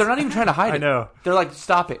hilarious. They're not even trying to hide it. I know. They're like,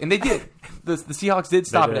 stop it. And they did. The Seahawks did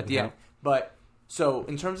stop it at the end. But so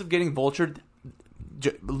in terms of getting vultured,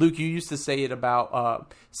 Luke, you used to say it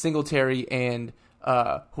about Singletary and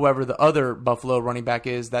whoever the other Buffalo running back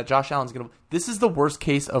is, that Josh Allen's going to... This is the worst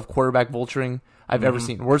case of quarterback vulturing I've ever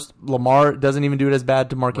seen. Worst, Lamar doesn't even do it as bad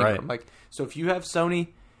to Mark Ingram. Like, so if you have Sony,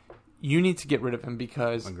 you need to get rid of him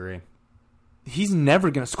because he's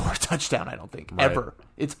never going to score a touchdown, I don't think, ever.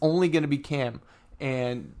 It's only going to be Cam,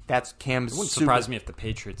 and that's Cam's... It wouldn't surprise me if the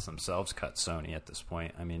Patriots themselves cut Sony at this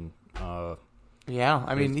point. I mean... Yeah,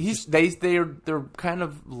 I mean they're kind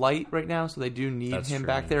of light right now, so they do need him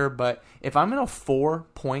back there. But if I'm in a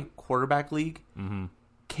 4-point quarterback league,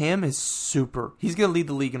 Cam is super. He's going to lead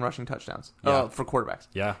the league in rushing touchdowns for quarterbacks.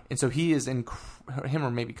 Yeah, and so he is him or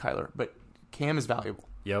maybe Kyler, but Cam is valuable.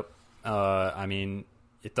 Yep. I mean,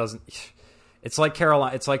 it doesn't. It's like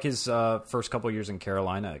Carolina. It's like his first couple of years in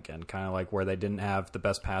Carolina again, kind of like where they didn't have the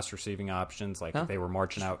best pass receiving options. Like they were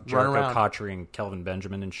marching out Jericho Cotchery and Kelvin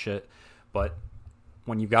Benjamin and shit, but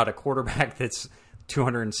when you've got a quarterback that's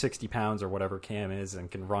 260 pounds or whatever Cam is and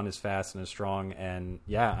can run as fast and as strong, and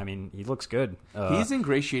I mean, he looks good. He's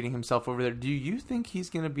ingratiating himself over there. Do you think he's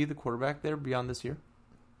going to be the quarterback there beyond this year?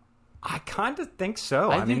 I kind of think so.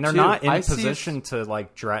 I mean, they're not in position to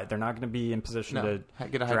like draft. They're not going to be in position to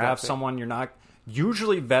draft someone. You're not.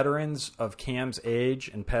 Usually, veterans of Cam's age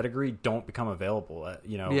and pedigree don't become available.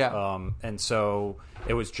 And so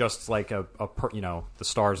it was just like the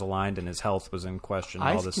stars aligned and his health was in question.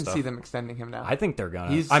 And all this stuff. I can see them extending him now. I think they're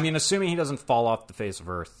gonna. I mean, assuming he doesn't fall off the face of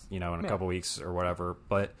earth, in a couple weeks or whatever.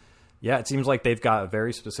 But yeah, it seems like they've got a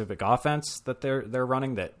very specific offense that they're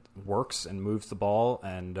running that works and moves the ball.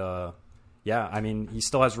 And I mean, he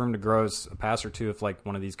still has room to grow as a passer too. If like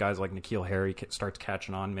one of these guys like N'Keal Harry starts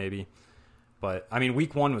catching on, maybe. But, I mean,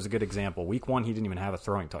 week 1 was a good example. Week 1, he didn't even have a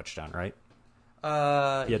throwing touchdown, right?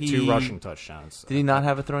 He had 2 rushing touchdowns. Did he not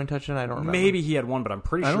have a throwing touchdown? I don't remember. Maybe he had one, but I'm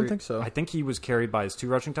pretty sure. I don't think so. I think he was carried by his 2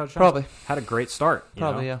 rushing touchdowns. Probably. Had a great start.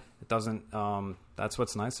 Probably, yeah. It doesn't... that's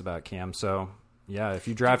what's nice about Cam. So, yeah, if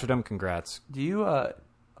you drafted him, congrats. Do you... I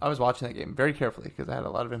was watching that game very carefully because I had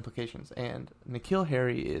a lot of implications. And N'Keal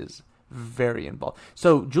Harry is... very involved.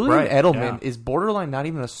 So Julian Edelman is borderline not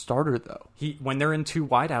even a starter though. When they're in 2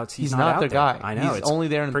 wideouts, he's not their guy. I know he's it's only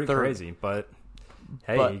there in pretty third. Crazy, but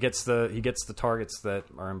he gets the targets that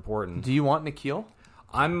are important. Do you want N'Keal?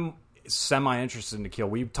 I'm semi interested in N'Keal.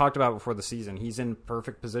 We talked about before the season. He's in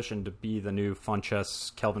perfect position to be the new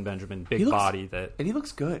Funchess, Kelvin Benjamin, big body and he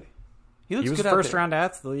looks good. He was good first round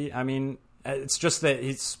athlete. I mean, it's just that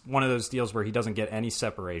it's one of those deals where he doesn't get any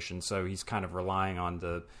separation, so he's kind of relying on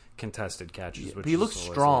the contested catches. But he looks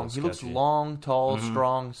strong. He looks long, tall,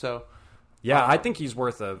 strong. So, I think he's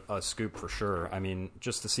worth a scoop for sure. I mean,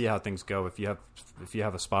 just to see how things go. If you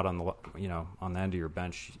have a spot on the on the end of your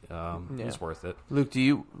bench, he's worth it. Luke,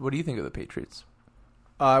 what do you think of the Patriots?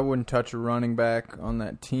 I wouldn't touch a running back on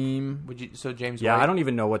that team. Would you? So James. Yeah, White? I don't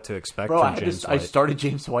even know what to expect from James White. I started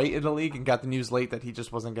James White in the league and got the news late that he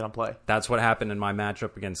just wasn't going to play. That's what happened in my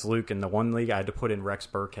matchup against Luke. In the one league, I had to put in Rex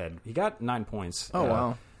Burkhead. He got 9 points. Oh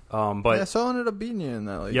wow. But so I ended up beating you in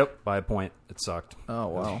that league. Yep, by a point. It sucked. Oh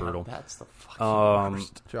wow, it was brutal. That's the fucking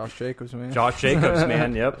worst. Josh Jacobs,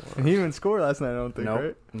 man. Yep. And he didn't score last night, I don't think. Nope.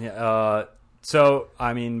 Right? Yeah. So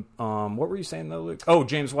I mean, what were you saying though, Luke? Oh,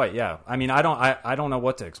 James White. Yeah. I mean, I don't know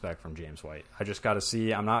what to expect from James White. I just got to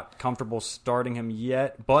see. I'm not comfortable starting him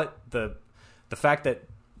yet. But the fact that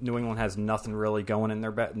New England has nothing really going in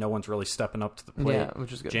their bet, no one's really stepping up to the plate. Yeah,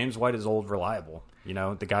 which is good. James White is old, reliable.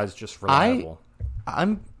 The guy's just reliable.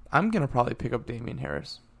 I'm going to probably pick up Damian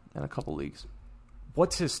Harris in a couple leagues.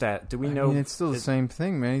 What's his stat? Do we know? It's still the same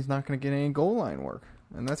thing, man. He's not going to get any goal line work.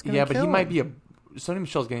 And that's going to but he might be Sonny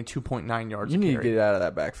Michel's getting 2.9 yards. You need carry. to get out of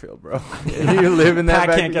that backfield, bro. You live in that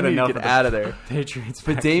backfield. Can't get enough. Get out of there. Patriots.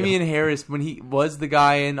 But Damian Harris, when he was the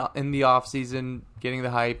guy in the offseason getting the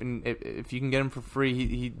hype, and if you can get him for free,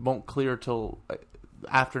 he won't clear till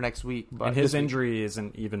after next week. But and his injury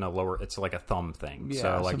isn't even a lower; it's like a thumb thing.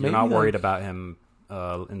 Yeah, so you're not worried about him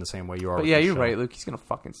in the same way you are. But with yeah, Michel. you're right, Luke. He's gonna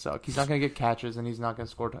fucking suck. He's not gonna get catches, and he's not gonna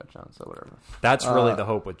score touchdowns. So whatever. That's really the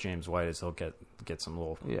hope with James White is he'll get some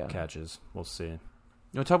little catches. We'll see. You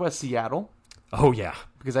want to talk about Seattle? Oh yeah,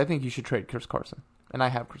 because I think you should trade Chris Carson, and I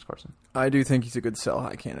have Chris Carson. I do think he's a good sell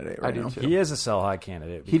high candidate. Right now. Too. He is a sell high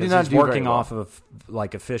candidate. He did not he's do working very well. off of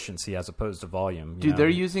like efficiency as opposed to volume. Dude, they're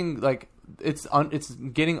using like it's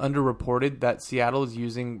getting underreported that Seattle is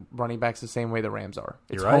using running backs the same way the Rams are.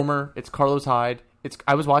 It's right. Homer, it's Carlos Hyde.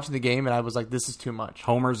 I was watching the game and I was like, this is too much.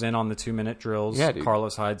 Homer's in on the 2-minute drills. Yeah, dude.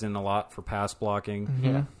 Carlos Hyde's in a lot for pass blocking. Mm-hmm.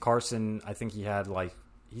 Yeah. Carson, I think he's had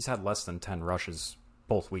less than 10 rushes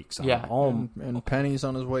both weeks. Yeah. And Penny's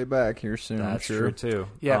on his way back here soon. That's I'm sure. true too.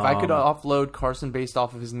 Yeah, if I could offload Carson based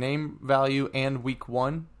off of his name value and week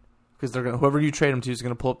 1, because they're gonna whoever you trade him to is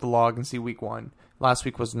gonna pull up the log and see week 1. Last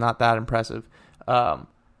week was not that impressive. I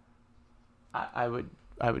would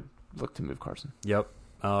look to move Carson. Yep.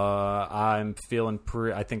 I'm feeling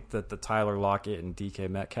I think that the Tyler Lockett and DK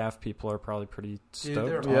Metcalf people are probably pretty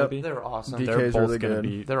stoked. They're awesome. DK's They're both really going to good.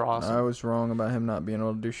 be. They're awesome. I was wrong about him not being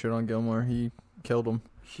able to do shit on Gilmore. He killed him.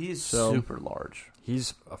 He's super large.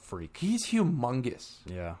 He's a freak. He's humongous.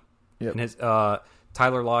 Yeah. Yep. And his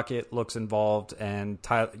Tyler Lockett looks involved, and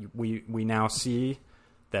we now see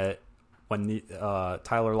that when the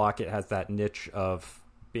Tyler Lockett has that niche of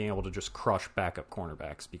being able to just crush backup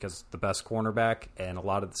cornerbacks, because the best cornerback and a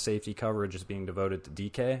lot of the safety coverage is being devoted to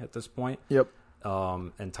DK at this point. Yep.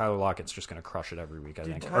 And Tyler Lockett's just going to crush it every week, I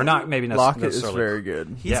think. Or not, maybe necessarily. Lockett is very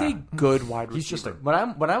good. He's a good wide receiver. He's just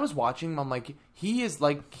when I was watching him, I'm like, he is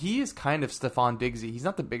kind of Stephon Diggsy. He's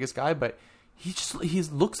not the biggest guy, but he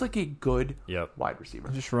looks like a good wide receiver.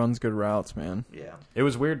 He just runs good routes, man. Yeah. It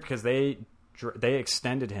was weird because they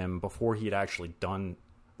extended him before he had actually done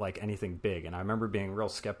like anything big, and I remember being real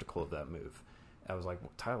skeptical of that move. I was like,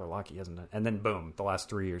 well, Tyler Lockett hasn't done, and then boom, the last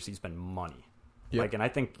 3 years he's been money. Yep. And I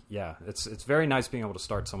think it's very nice being able to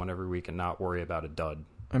start someone every week and not worry about a dud.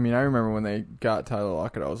 I mean, I remember when they got Tyler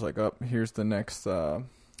Lockett, I was like, here's the next.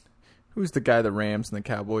 Who's the guy the Rams and the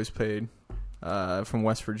Cowboys paid from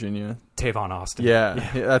West Virginia? Tavon Austin. Yeah,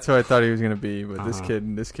 that's what I thought he was going to be. But this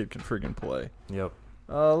kid can friggin' play. Yep.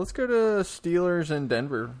 Let's go to Steelers and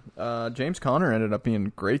Denver. James Conner ended up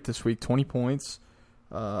being great this week. 20 points,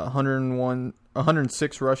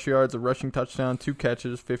 106 rush yards, a rushing touchdown, 2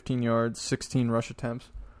 catches, 15 yards, 16 rush attempts.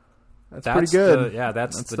 That's pretty good.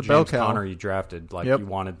 That's the bell James cow. Conner you drafted. You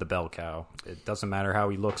wanted the bell cow. It doesn't matter how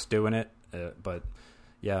he looks doing it, but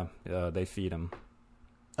they feed him.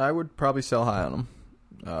 I would probably sell high on him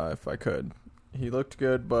if I could. He looked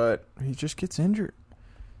good, but he just gets injured.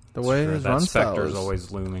 The way his run style is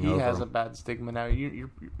always looming over him. He has a bad stigma now.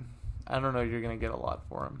 I don't know. You're going to get a lot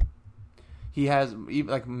for him. He has,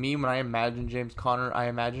 like me, when I imagine James Conner, I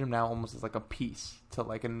imagine him now almost as like a piece to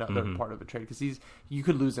like another part of a trade, because you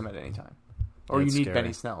could lose him at any time, or you need scary.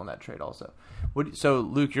 Benny Snell in that trade also. So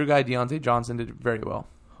Luke, your guy Deontay Johnson did very well.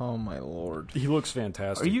 Oh my lord, he looks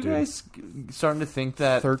fantastic. Are you guys starting to think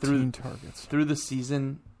that 13 targets through the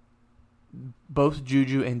season, both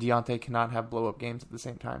Juju and Deontay cannot have blow up games at the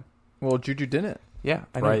same time? Well, Juju didn't. Yeah,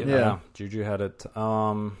 I know. Right. Yeah, Juju had it.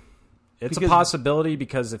 It's a possibility,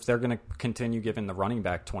 because if they're going to continue giving the running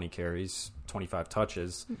back 20 carries, 25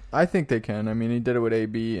 touches, I think they can. I mean, he did it with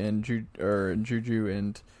AB and Juju,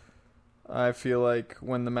 and I feel like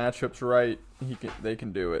when the matchup's right, they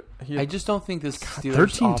can do it. I just don't think this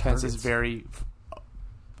Steelers offense is very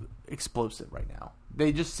explosive right now.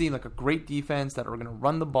 They just seem like a great defense that are going to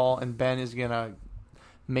run the ball, and Ben is going to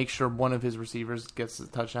make sure one of his receivers gets the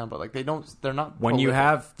touchdown. But like they're not. When you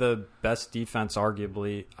have the best defense,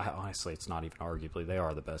 arguably, honestly, it's not even arguably. They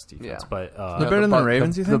are the best defense. Yeah. But they're better than the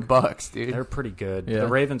Ravens. You think the Bucks, dude? They're pretty good. Yeah. The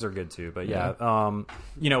Ravens are good too. But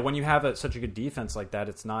when you have such a good defense like that,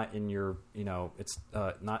 it's not in your. It's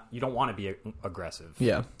not. You don't want to be aggressive.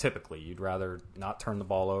 Yeah. Typically, you'd rather not turn the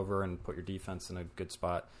ball over and put your defense in a good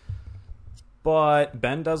spot. But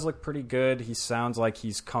Ben does look pretty good. He sounds like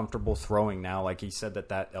he's comfortable throwing now. Like he said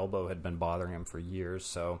that elbow had been bothering him for years.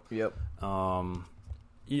 So yep. It'll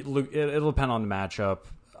depend on the matchup.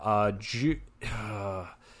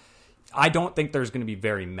 I don't think there's going to be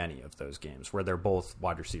very many of those games where they're both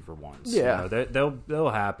wide receiver ones. Yeah,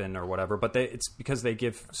 they'll happen or whatever. But it's because they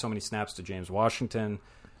give so many snaps to James Washington.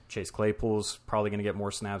 Chase Claypool's probably going to get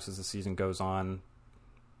more snaps as the season goes on.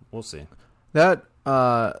 We'll see. That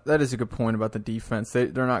is a good point about the defense. They're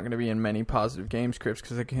not going to be in many positive game scripts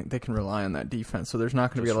because they can rely on that defense. So there's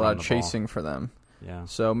not going to be a lot of chasing for them. Yeah.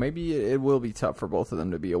 So maybe it will be tough for both of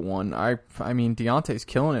them to be a 1. I mean, Deontay's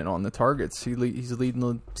killing it on the targets. He's leading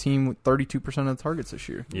the team with 32% of the targets this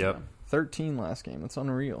year. Yep. 13 last game. That's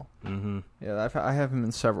unreal. Mm-hmm. Yeah, I have him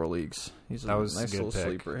in several leagues. He's a nice little pick.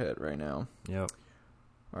 sleeper hit right now. Yep.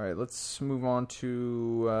 All right, let's move on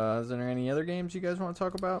to. Is there any other games you guys want to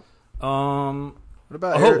talk about? What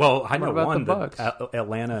about? I know one. The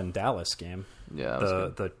Atlanta and Dallas game. Yeah,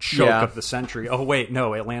 the choke of the century. Oh wait,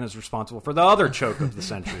 no, Atlanta's responsible for the other choke of the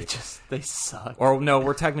century. They suck. Or no,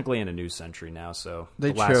 we're technically in a new century now, so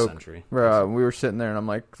they the last century. We were sitting there, and I'm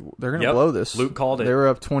like, they're gonna blow this. Luke called it. They were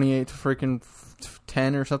up 28 to freaking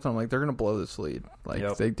 10 or something. I'm like, they're gonna blow this lead.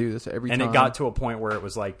 Like they do this every time. And it got to a point where it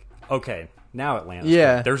was like, okay, now Atlanta's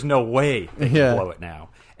good. There's no way they can blow it now.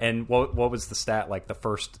 And what was the stat? Like the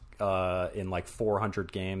first in like 400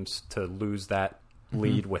 games to lose that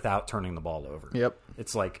lead without turning the ball over. Yep.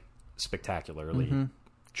 It's like spectacularly.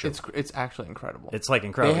 It's actually incredible. It's like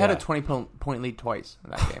incredible. They had a 20-point lead twice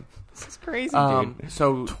in that game. This is crazy, dude.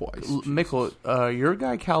 So twice. Mikkel, your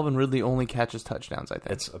guy Calvin Ridley only catches touchdowns. I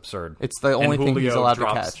think it's absurd. It's the only thing he's allowed to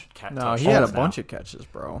catch. No, he had a bunch of catches,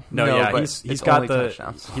 bro. No, he's got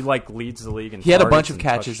touchdowns. He like leads the league. He had a bunch of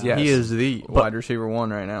catches. Yes. He is the wide receiver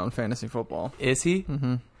 1 right now in fantasy football. Is he?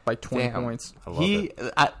 Mm-hmm. By 20 points. I love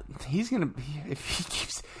it. He's gonna if he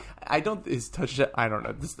keeps. I don't his touchdown. I don't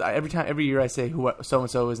know. Every year I say who so and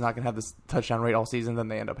so is not gonna have this touchdown rate all season, then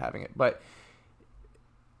they end up having it. But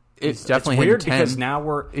it's definitely weird 10. because now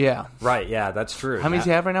we're right. Yeah, that's true. How many does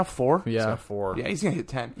he have right now? 4. Yeah, 4. Yeah, he's gonna hit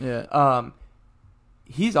 10. Yeah.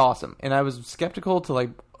 He's awesome, and I was skeptical to like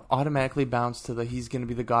automatically bounce to he's going to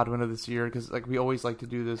be the Godwin of this year because like we always like to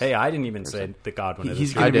do this. Hey, I didn't even say the Godwin of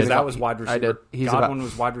this year. That was wide receiver. Godwin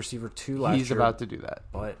was wide receiver 2 last year. He's about to do that.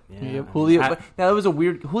 But Julio. Now it was a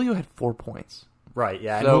weird. Julio had 4 points. Right.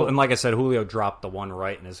 Yeah. So, and like I said, Julio dropped the one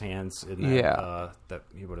right in his hands. In that, that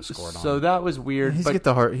he would have scored on. So that was weird. He gets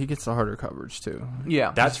the harder coverage too.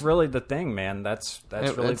 Yeah. That's really the thing, man. That's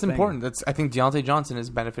really it's important. I think Deontay Johnson is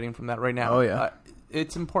benefiting from that right now. Oh yeah.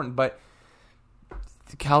 It's important, but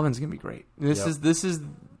Calvin's gonna be great. This is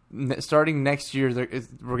starting next year.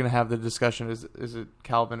 We're gonna have the discussion: is it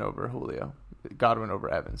Calvin over Julio, Godwin over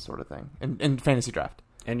Evans, sort of thing, in fantasy draft.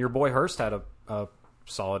 And your boy Hurst had a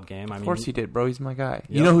solid game. Of course he did, bro. He's my guy. Yep.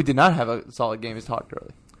 You know who did not have a solid game is Todd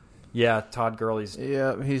Gurley. Yeah, Todd Gurley's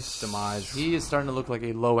he's demise. He is starting to look like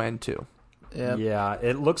a low end too. Yep. Yeah,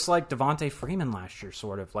 it looks like Devontae Freeman last year,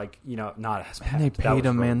 sort of like not as bad. And they paid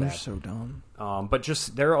him, man. They're so dumb. But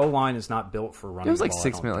just their O line is not built for running. It was like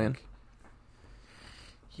the ball, $6 million.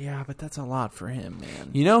 Yeah, but that's a lot for him,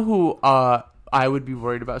 man. You know who I would be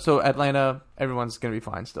worried about? So Atlanta, everyone's gonna be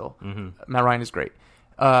fine still. Mm-hmm. Matt Ryan is great.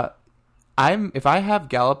 If I have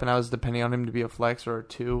Gallup and I was depending on him to be a flex or a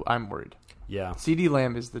 2, I'm worried. Yeah, CeeDee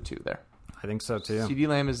Lamb is the 2 there. I think so too. CeeDee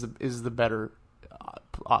Lamb is the better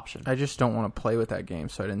option. I just don't want to play with that game,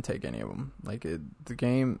 so I didn't take any of them. Like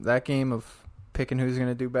that game of picking who's going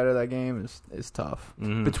to do better that game is tough.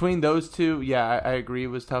 Mm-hmm. Between those two, I agree, it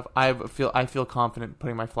was tough. I feel confident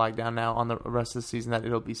putting my flag down now on the rest of the season that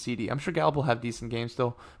it'll be CeeDee. I'm sure Gallup will have decent games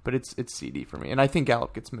still, but it's CeeDee for me, and I think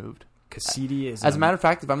Gallup gets moved. Because CeeDee is. As a matter of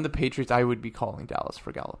fact, if I'm the Patriots, I would be calling Dallas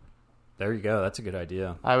for Gallup. There you go. That's a good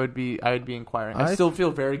idea. I would be inquiring. I still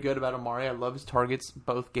feel very good about Amari. I love his targets,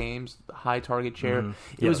 both games, high target share.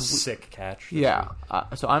 It was a sick catch. Yeah.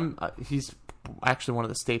 So he's actually one of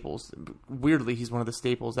the staples. Weirdly, he's one of the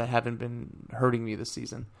staples that haven't been hurting me this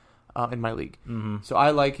season in my league. Mm-hmm. So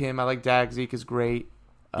I like him. I like Dak. Zeke is great.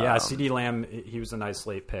 Yeah, CeeDee Lamb, he was a nice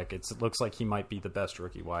late pick. It looks like he might be the best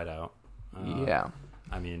rookie wideout.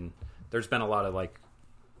 I mean, there's been a lot of like.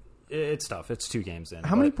 It's tough. It's 2 games in.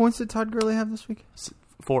 How many points did Todd Gurley have this week?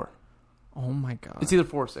 4. Oh, my God. It's either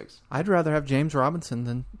 4 or 6. I'd rather have James Robinson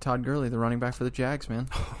than Todd Gurley, the running back for the Jags, man.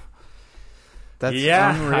 That's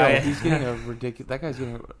unreal. He's getting a ridiculous... That guy's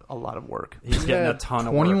getting a lot of work. He's getting a ton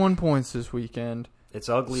of work. 21 points this weekend. It's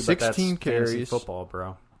ugly, but that's 16 carries. fantasy football,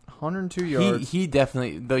 bro. 102 yards. He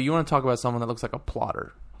definitely... Though you want to talk about someone that looks like a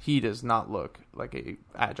plotter. He does not look like a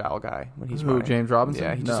agile guy when he's running. James Robinson?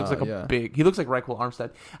 Yeah, he just looks like a big... He looks like Raquel Armstead.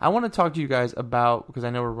 I want to talk to you guys about... Because I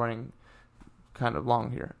know we're running kind of long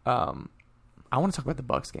here. I want to talk about the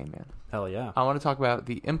Bucs game, man. Hell yeah. I want to talk about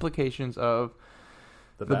the implications of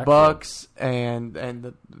the backfield. Bucs and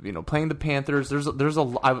the, playing the Panthers.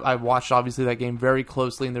 I watched, obviously, that game very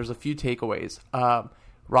closely, and there's a few takeaways.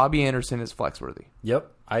 Robbie Anderson is flex worthy. Yep,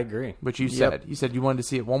 I agree. But you said you wanted to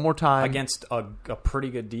see it one more time against a pretty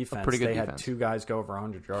good defense. They had 2 guys go over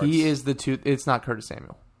 100 yards. He is the 2. It's not Curtis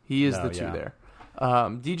Samuel. He is the 2 there.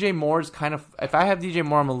 DJ Moore's kind of... If I have DJ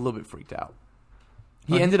Moore, I'm a little bit freaked out.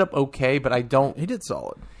 He ended up okay, but I don't... He did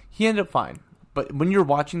solid. He ended up fine. But when you're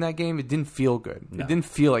watching that game, it didn't feel good. No. It didn't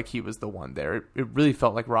feel like he was the one there. It really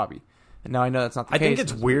felt like Robbie. And now I know that's not the case. I think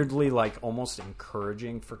it's weirdly like almost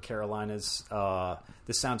encouraging for Carolina's.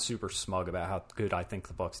 This sounds super smug about how good I think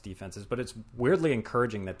the Bucs defense is, but it's weirdly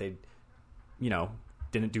encouraging that they,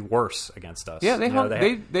 didn't do worse against us. Yeah, they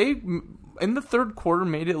in the third quarter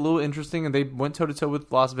made it a little interesting, and they went toe to toe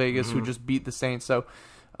with Las Vegas, who just beat the Saints. So,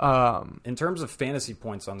 in terms of fantasy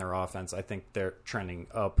points on their offense, I think they're trending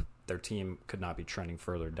up. Their team could not be trending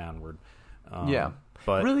further downward.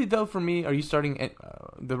 But really, though, for me, are you starting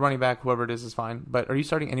the running back, whoever it is fine, but are you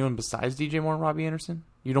starting anyone besides DJ Moore and Robbie Anderson?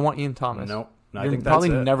 You don't want Ian Thomas. Nope. I think probably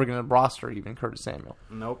never going to roster even Curtis Samuel.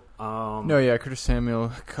 Nope. Curtis Samuel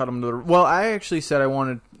cut him to the... Well, I actually said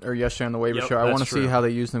yesterday on the waiver show, I want to see how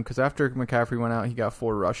they use him, because after McCaffrey went out, he got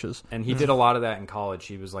 4 rushes. And he did a lot of that in college.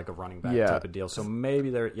 He was like a running back type of deal. So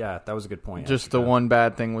maybe that was a good point. Just the one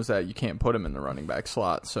bad thing was that you can't put him in the running back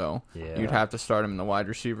slot, so you'd have to start him in the wide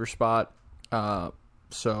receiver spot.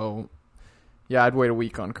 I'd wait a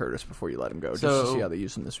week on Curtis before you let him go, just to see how they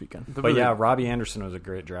use him this weekend. But Robbie Anderson was a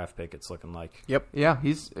great draft pick, it's looking like. Yep. Yeah,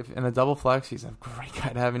 he's in a double flex. He's a great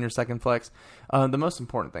guy to have in your second flex. The most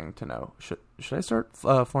important thing to know, should I start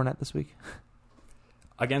Fournette this week?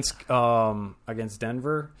 Against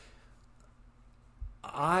Denver,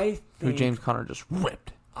 I think... Who James Conner just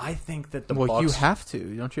ripped. I think that the Bucs... you have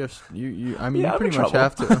to. Don't you have... you pretty much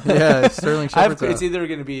have to. Yeah, Sterling Shepard's It's either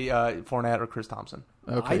going to be Fournette or Chris Thompson.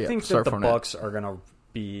 Okay, I think that the Bucs are going to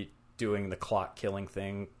be doing the clock-killing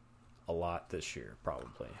thing a lot this year,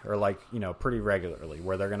 probably. Or, pretty regularly,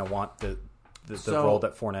 where they're going to want the role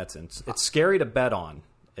that Fournette's in. It's scary to bet on.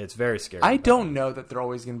 It's very scary. I don't know that they're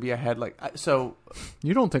always going to be ahead.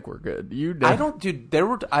 You don't think we're good. I don't, dude.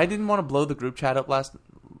 I didn't want to blow the group chat up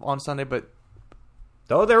on Sunday, but...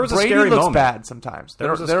 Though there was Brady a scary looks moment. Bad sometimes.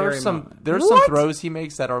 There are some throws he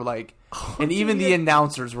makes that are like, and even the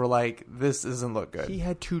announcers were like, "This doesn't look good." He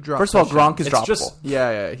had 2 drops. First of all, Gronk is droppable.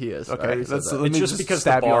 Yeah, he is. Okay, it's just because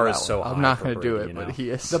the bar is so high. I'm not going to do it, but he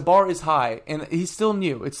is. The bar is high, and he's still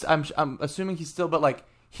new. I'm assuming he's still, but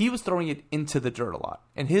he was throwing it into the dirt a lot,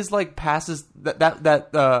 and his passes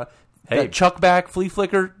that chuck back flea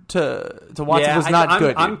flicker to Watson was not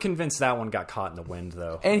good. I'm convinced that one got caught in the wind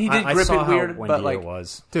though, and he did grip it weird. But it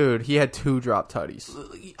was, dude, he had 2 drop tutties.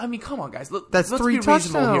 I mean, come on, guys. Let's 3 be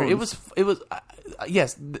reasonable here. It was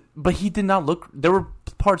yes, but he did not look. There were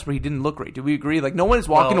parts where he didn't look great. Do we agree? No one is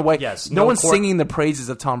walking away. Yes, no one's singing the praises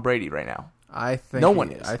of Tom Brady right now. I think no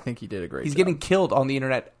one is. I think he did a great job. He's getting killed on the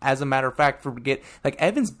internet. As a matter of fact,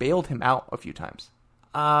 Evans bailed him out a few times.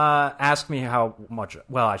 Ask me how much.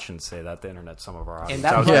 Well, I shouldn't say that. The internet, some of our audience.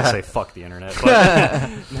 I was going to say fuck the internet, but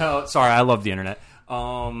no, sorry, I love the internet.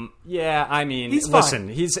 I mean, listen,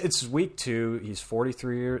 it's week 2. He's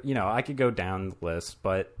 43 years. I could go down the list,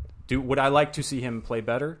 but would I like to see him play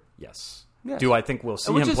better? Yes. Do I think we'll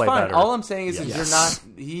see him play better? All I'm saying is you're not.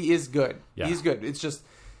 He is good. Yeah. He's good. It's just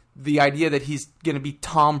the idea that he's going to be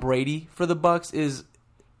Tom Brady for the Bucs is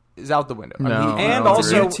out the window.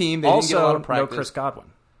 Also, team, they didn't get a lot of practice. No Chris Godwin.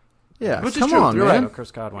 Yeah, which is true. On, you're man. right. No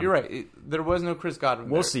Chris Godwin. You're right. There was no Chris Godwin.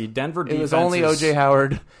 We'll see. Denver defense. It was only O.J.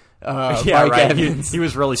 Howard. Mike Evans. He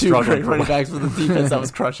was really 2 struggling. Great running backs for the defense that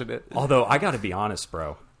was crushing it. Although I got to be honest,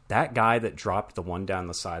 bro. That guy that dropped the one down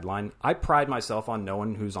the sideline, I pride myself on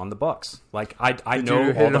knowing who's on the Bucs. I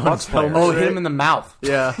know all the Bucs players. Oh, hit him in the mouth.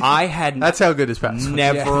 Yeah, I had. That's how good his pass.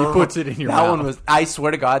 Never he puts it in your mouth. That one was. I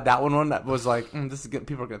swear to God, that one that was like. This is good.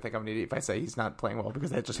 People are gonna think I'm an idiot if I say he's not playing well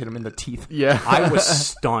because I just hit him in the teeth. Yeah, I was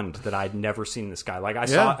stunned that I'd never seen this guy.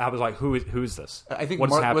 I was like, who's this? I think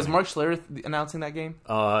was Mark Schlereth announcing that game?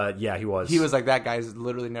 Yeah, he was. He was like, that guy's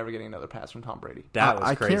literally never getting another pass from Tom Brady. That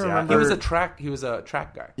was crazy. Can't remember. He was a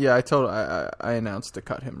track guy. Yeah, I announced to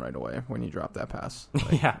cut him right away when he dropped that pass.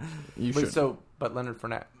 You should. But Leonard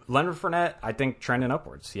Fournette, I think trending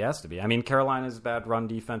upwards. He has to be. I mean, Carolina's a bad run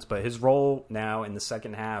defense, but his role now in the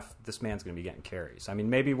second half, this man's going to be getting carries. I mean,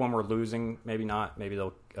 maybe when we're losing, maybe not. Maybe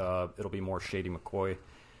it'll be more Shady McCoy.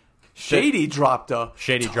 Shady dropped a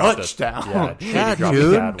touchdown. Yeah,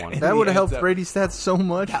 dude, bad one. That would have helped Brady's stats so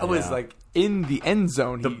much. That was in the end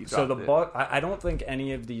zone. I don't think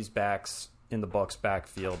any of these backs in the Bucs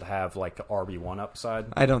backfield have the RB1 upside.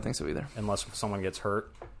 I don't think so either, unless someone gets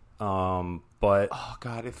hurt. But oh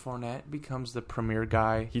god, if Fournette becomes the premier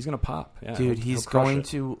guy, he's gonna pop. Yeah, dude, he's going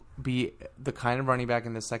to be the kind of running back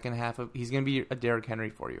in the second half of. He's gonna be a Derrick Henry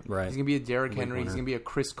for you. Right. He's gonna be a Derrick Henry. He's gonna be a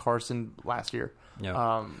Chris Carson last year.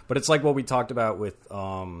 Yeah. But it's like what we talked about with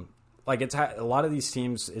like it's a lot of these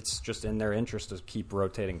teams. It's just in their interest to keep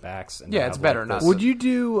rotating backs. And it's better not. Would you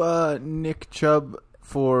do Nick Chubb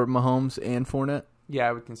for Mahomes and Fournette? Yeah,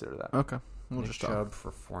 I would consider that. Okay, Nick Chubb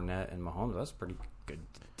for Fournette and Mahomes. That's a pretty good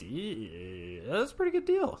deal. That's a pretty good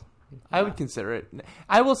deal. I would consider it.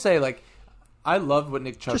 I will say, like, I loved what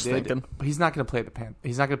Nick Chubb did, thinking. but he's not going to play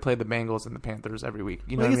He's not going to play the Bengals and the Panthers every week.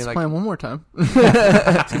 You know what I mean? Like, playing one more time.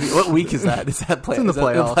 What week is that? Is that play? It's in the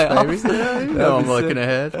playoffs, baby. Yeah, no, I'm looking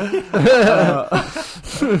ahead.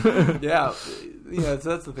 Yeah, so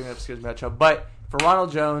that's the thing that scares me about Chubb. But for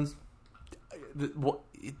Ronald Jones,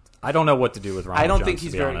 I don't know what to do with Ronald Jones. I don't think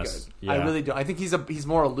he's very honest. good. Yeah. I really don't. I think he's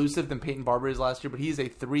more elusive than Peyton Barber is last year, but he's a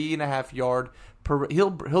 3.5 yard per.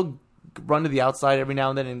 He'll run to the outside every now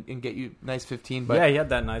and then and get you nice 15. But yeah, he had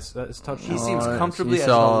that nice touchdown. He seems comfortably as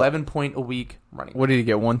an 11-point a week running. What did he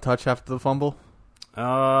get? 1 touch after the fumble?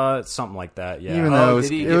 Something like that. Yeah. Even though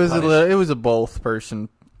it was a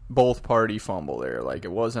both party fumble there. Like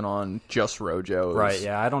it wasn't on just Rojo. Right.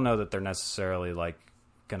 Yeah. I don't know that they're necessarily like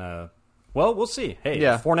gonna. Well, we'll see. Hey,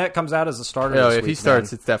 yeah. If Fournette comes out as a starter if this week, he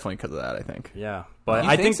starts, it's definitely because of that, I think. Yeah. But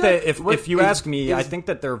I think that if you ask me, I think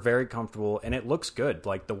that they're very comfortable, and it looks good.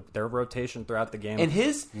 Like their rotation throughout the game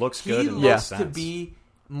looks good. He and looks makes to be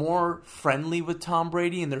more friendly with Tom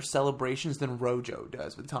Brady in their celebrations than Rojo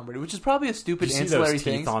does with Tom Brady, which is probably a stupid ancillary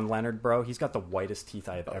thing. Teeth on Leonard, bro. He's got the whitest teeth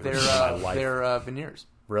I have ever seen in my life. They're veneers.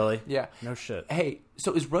 Really? Yeah. No shit. Hey,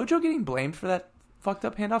 so is Rojo getting blamed for that fucked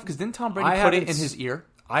up handoff? Because didn't Tom Brady put it in his ear?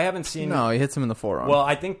 I haven't seen. No, he hits him in the forearm. Well,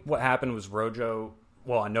 I think what happened was Rojo.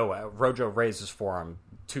 Well, I know Rojo raised his forearm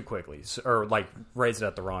too quickly, or like raised it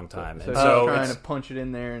at the wrong time. So, and so trying to punch it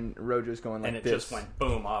in there, and Rojo's going like this, and it just went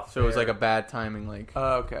boom off. So it was like a bad timing. Like,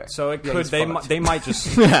 okay. So it could. They might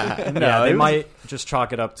just. they might just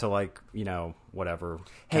chalk it up to like whatever.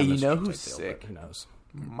 Hey, you know who's sick? Who knows?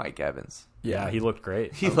 Mike Evans. Yeah, he looked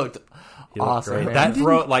great. He looked awesome. Great. That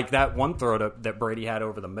throw, like that one throw that Brady had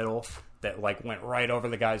over the middle. That like went right over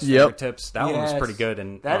the guy's fingertips. That one was pretty good,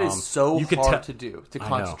 and that is so hard to do to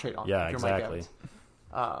concentrate on. Yeah, exactly.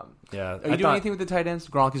 Yeah. Are you doing anything with the tight ends?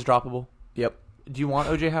 Gronk is droppable. Yep. Do you want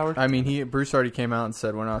OJ Howard? I mean, Bruce already came out and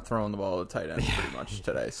said we're not throwing the ball to tight ends pretty much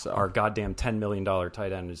today. So our goddamn $10 million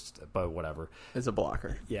tight end is, but whatever. Is a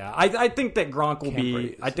blocker. Yeah, I think that Gronk will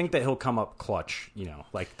be. I think that he'll come up clutch.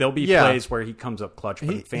 Like there'll be plays where he comes up clutch. But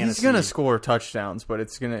in fantasy, he's gonna score touchdowns, but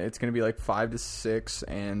it's gonna be like 5 to 6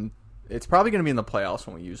 and. It's probably going to be in the playoffs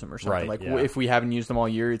when we use them or something. Right, if we haven't used them all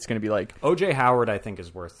year, it's going to be like OJ Howard. I think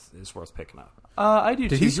is worth picking up. I do.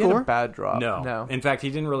 Did he score? He had a bad drop? No. In fact, he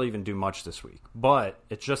didn't really even do much this week. But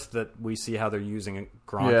it's just that we see how they're using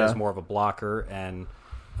Gronk as more of a blocker, and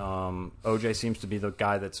OJ seems to be the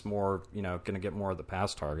guy that's more, going to get more of the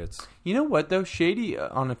pass targets. You know what though, Shady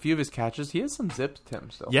on a few of his catches, he has some zips to him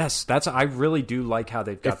still. Yes, I really do like how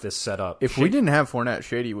they've got this set up. If we didn't have Fournette,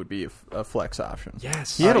 Shady would be a flex option.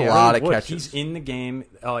 Yes, he had a lot of catches. He's in the game.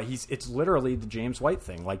 It's literally the James White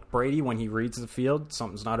thing. Like Brady, when he reads the field,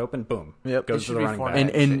 something's not open. Boom. Yep. Goes to the running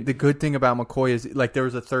back. And the good thing about McCoy is like there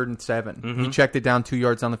was a 3rd and 7. Mm-hmm. He checked it down 2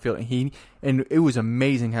 yards on the field, and it was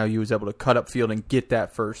amazing how he was able to cut up field and get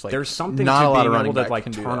that first. Like there's something not to a lot being of able running to like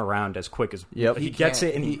can turn around as quick as he gets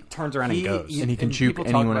it and he turns around and goes. And he can juke people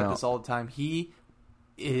anyone talk about out. this all the time. He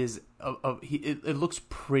is it looks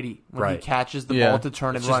pretty when right. he catches the ball to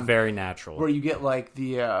turn it's and run. Just very natural. Where you get like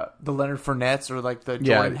the Leonard Fournettes or like the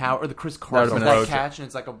Jordan Howard or the Chris Carson that catch, and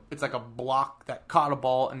it's like a block that caught a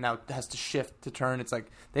ball and now has to shift to turn. It's like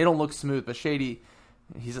they don't look smooth, but Shady,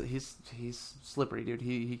 he's slippery, dude.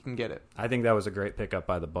 He can get it. I think that was a great pickup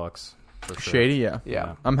by the Bucs. For sure. Shady,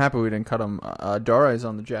 yeah. I'm happy we didn't cut him. Dara's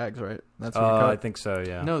on the Jags, right? That's what I think so.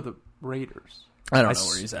 Yeah. No, the Raiders. I don't know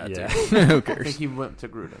where he's at. Yeah. Who cares? I think he went to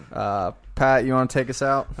Gruden. Pat, you want to take us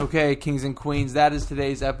out? Okay, Kings and Queens, that is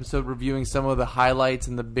today's episode, reviewing some of the highlights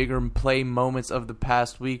and the bigger play moments of the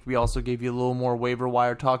past week. We also gave you a little more waiver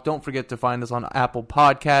wire talk. Don't forget to find us on Apple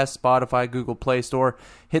Podcasts, Spotify, Google Play Store.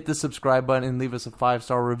 Hit the subscribe button and leave us a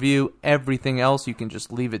 5-star review. Everything else, you can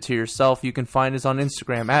just leave it to yourself. You can find us on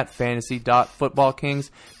Instagram at fantasy.footballkings.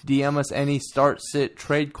 DM us any start, sit,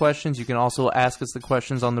 trade questions. You can also ask us the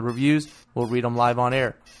questions on the reviews. We'll read them live on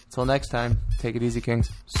air. Until next time, take it easy, Kings.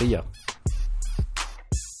 See ya.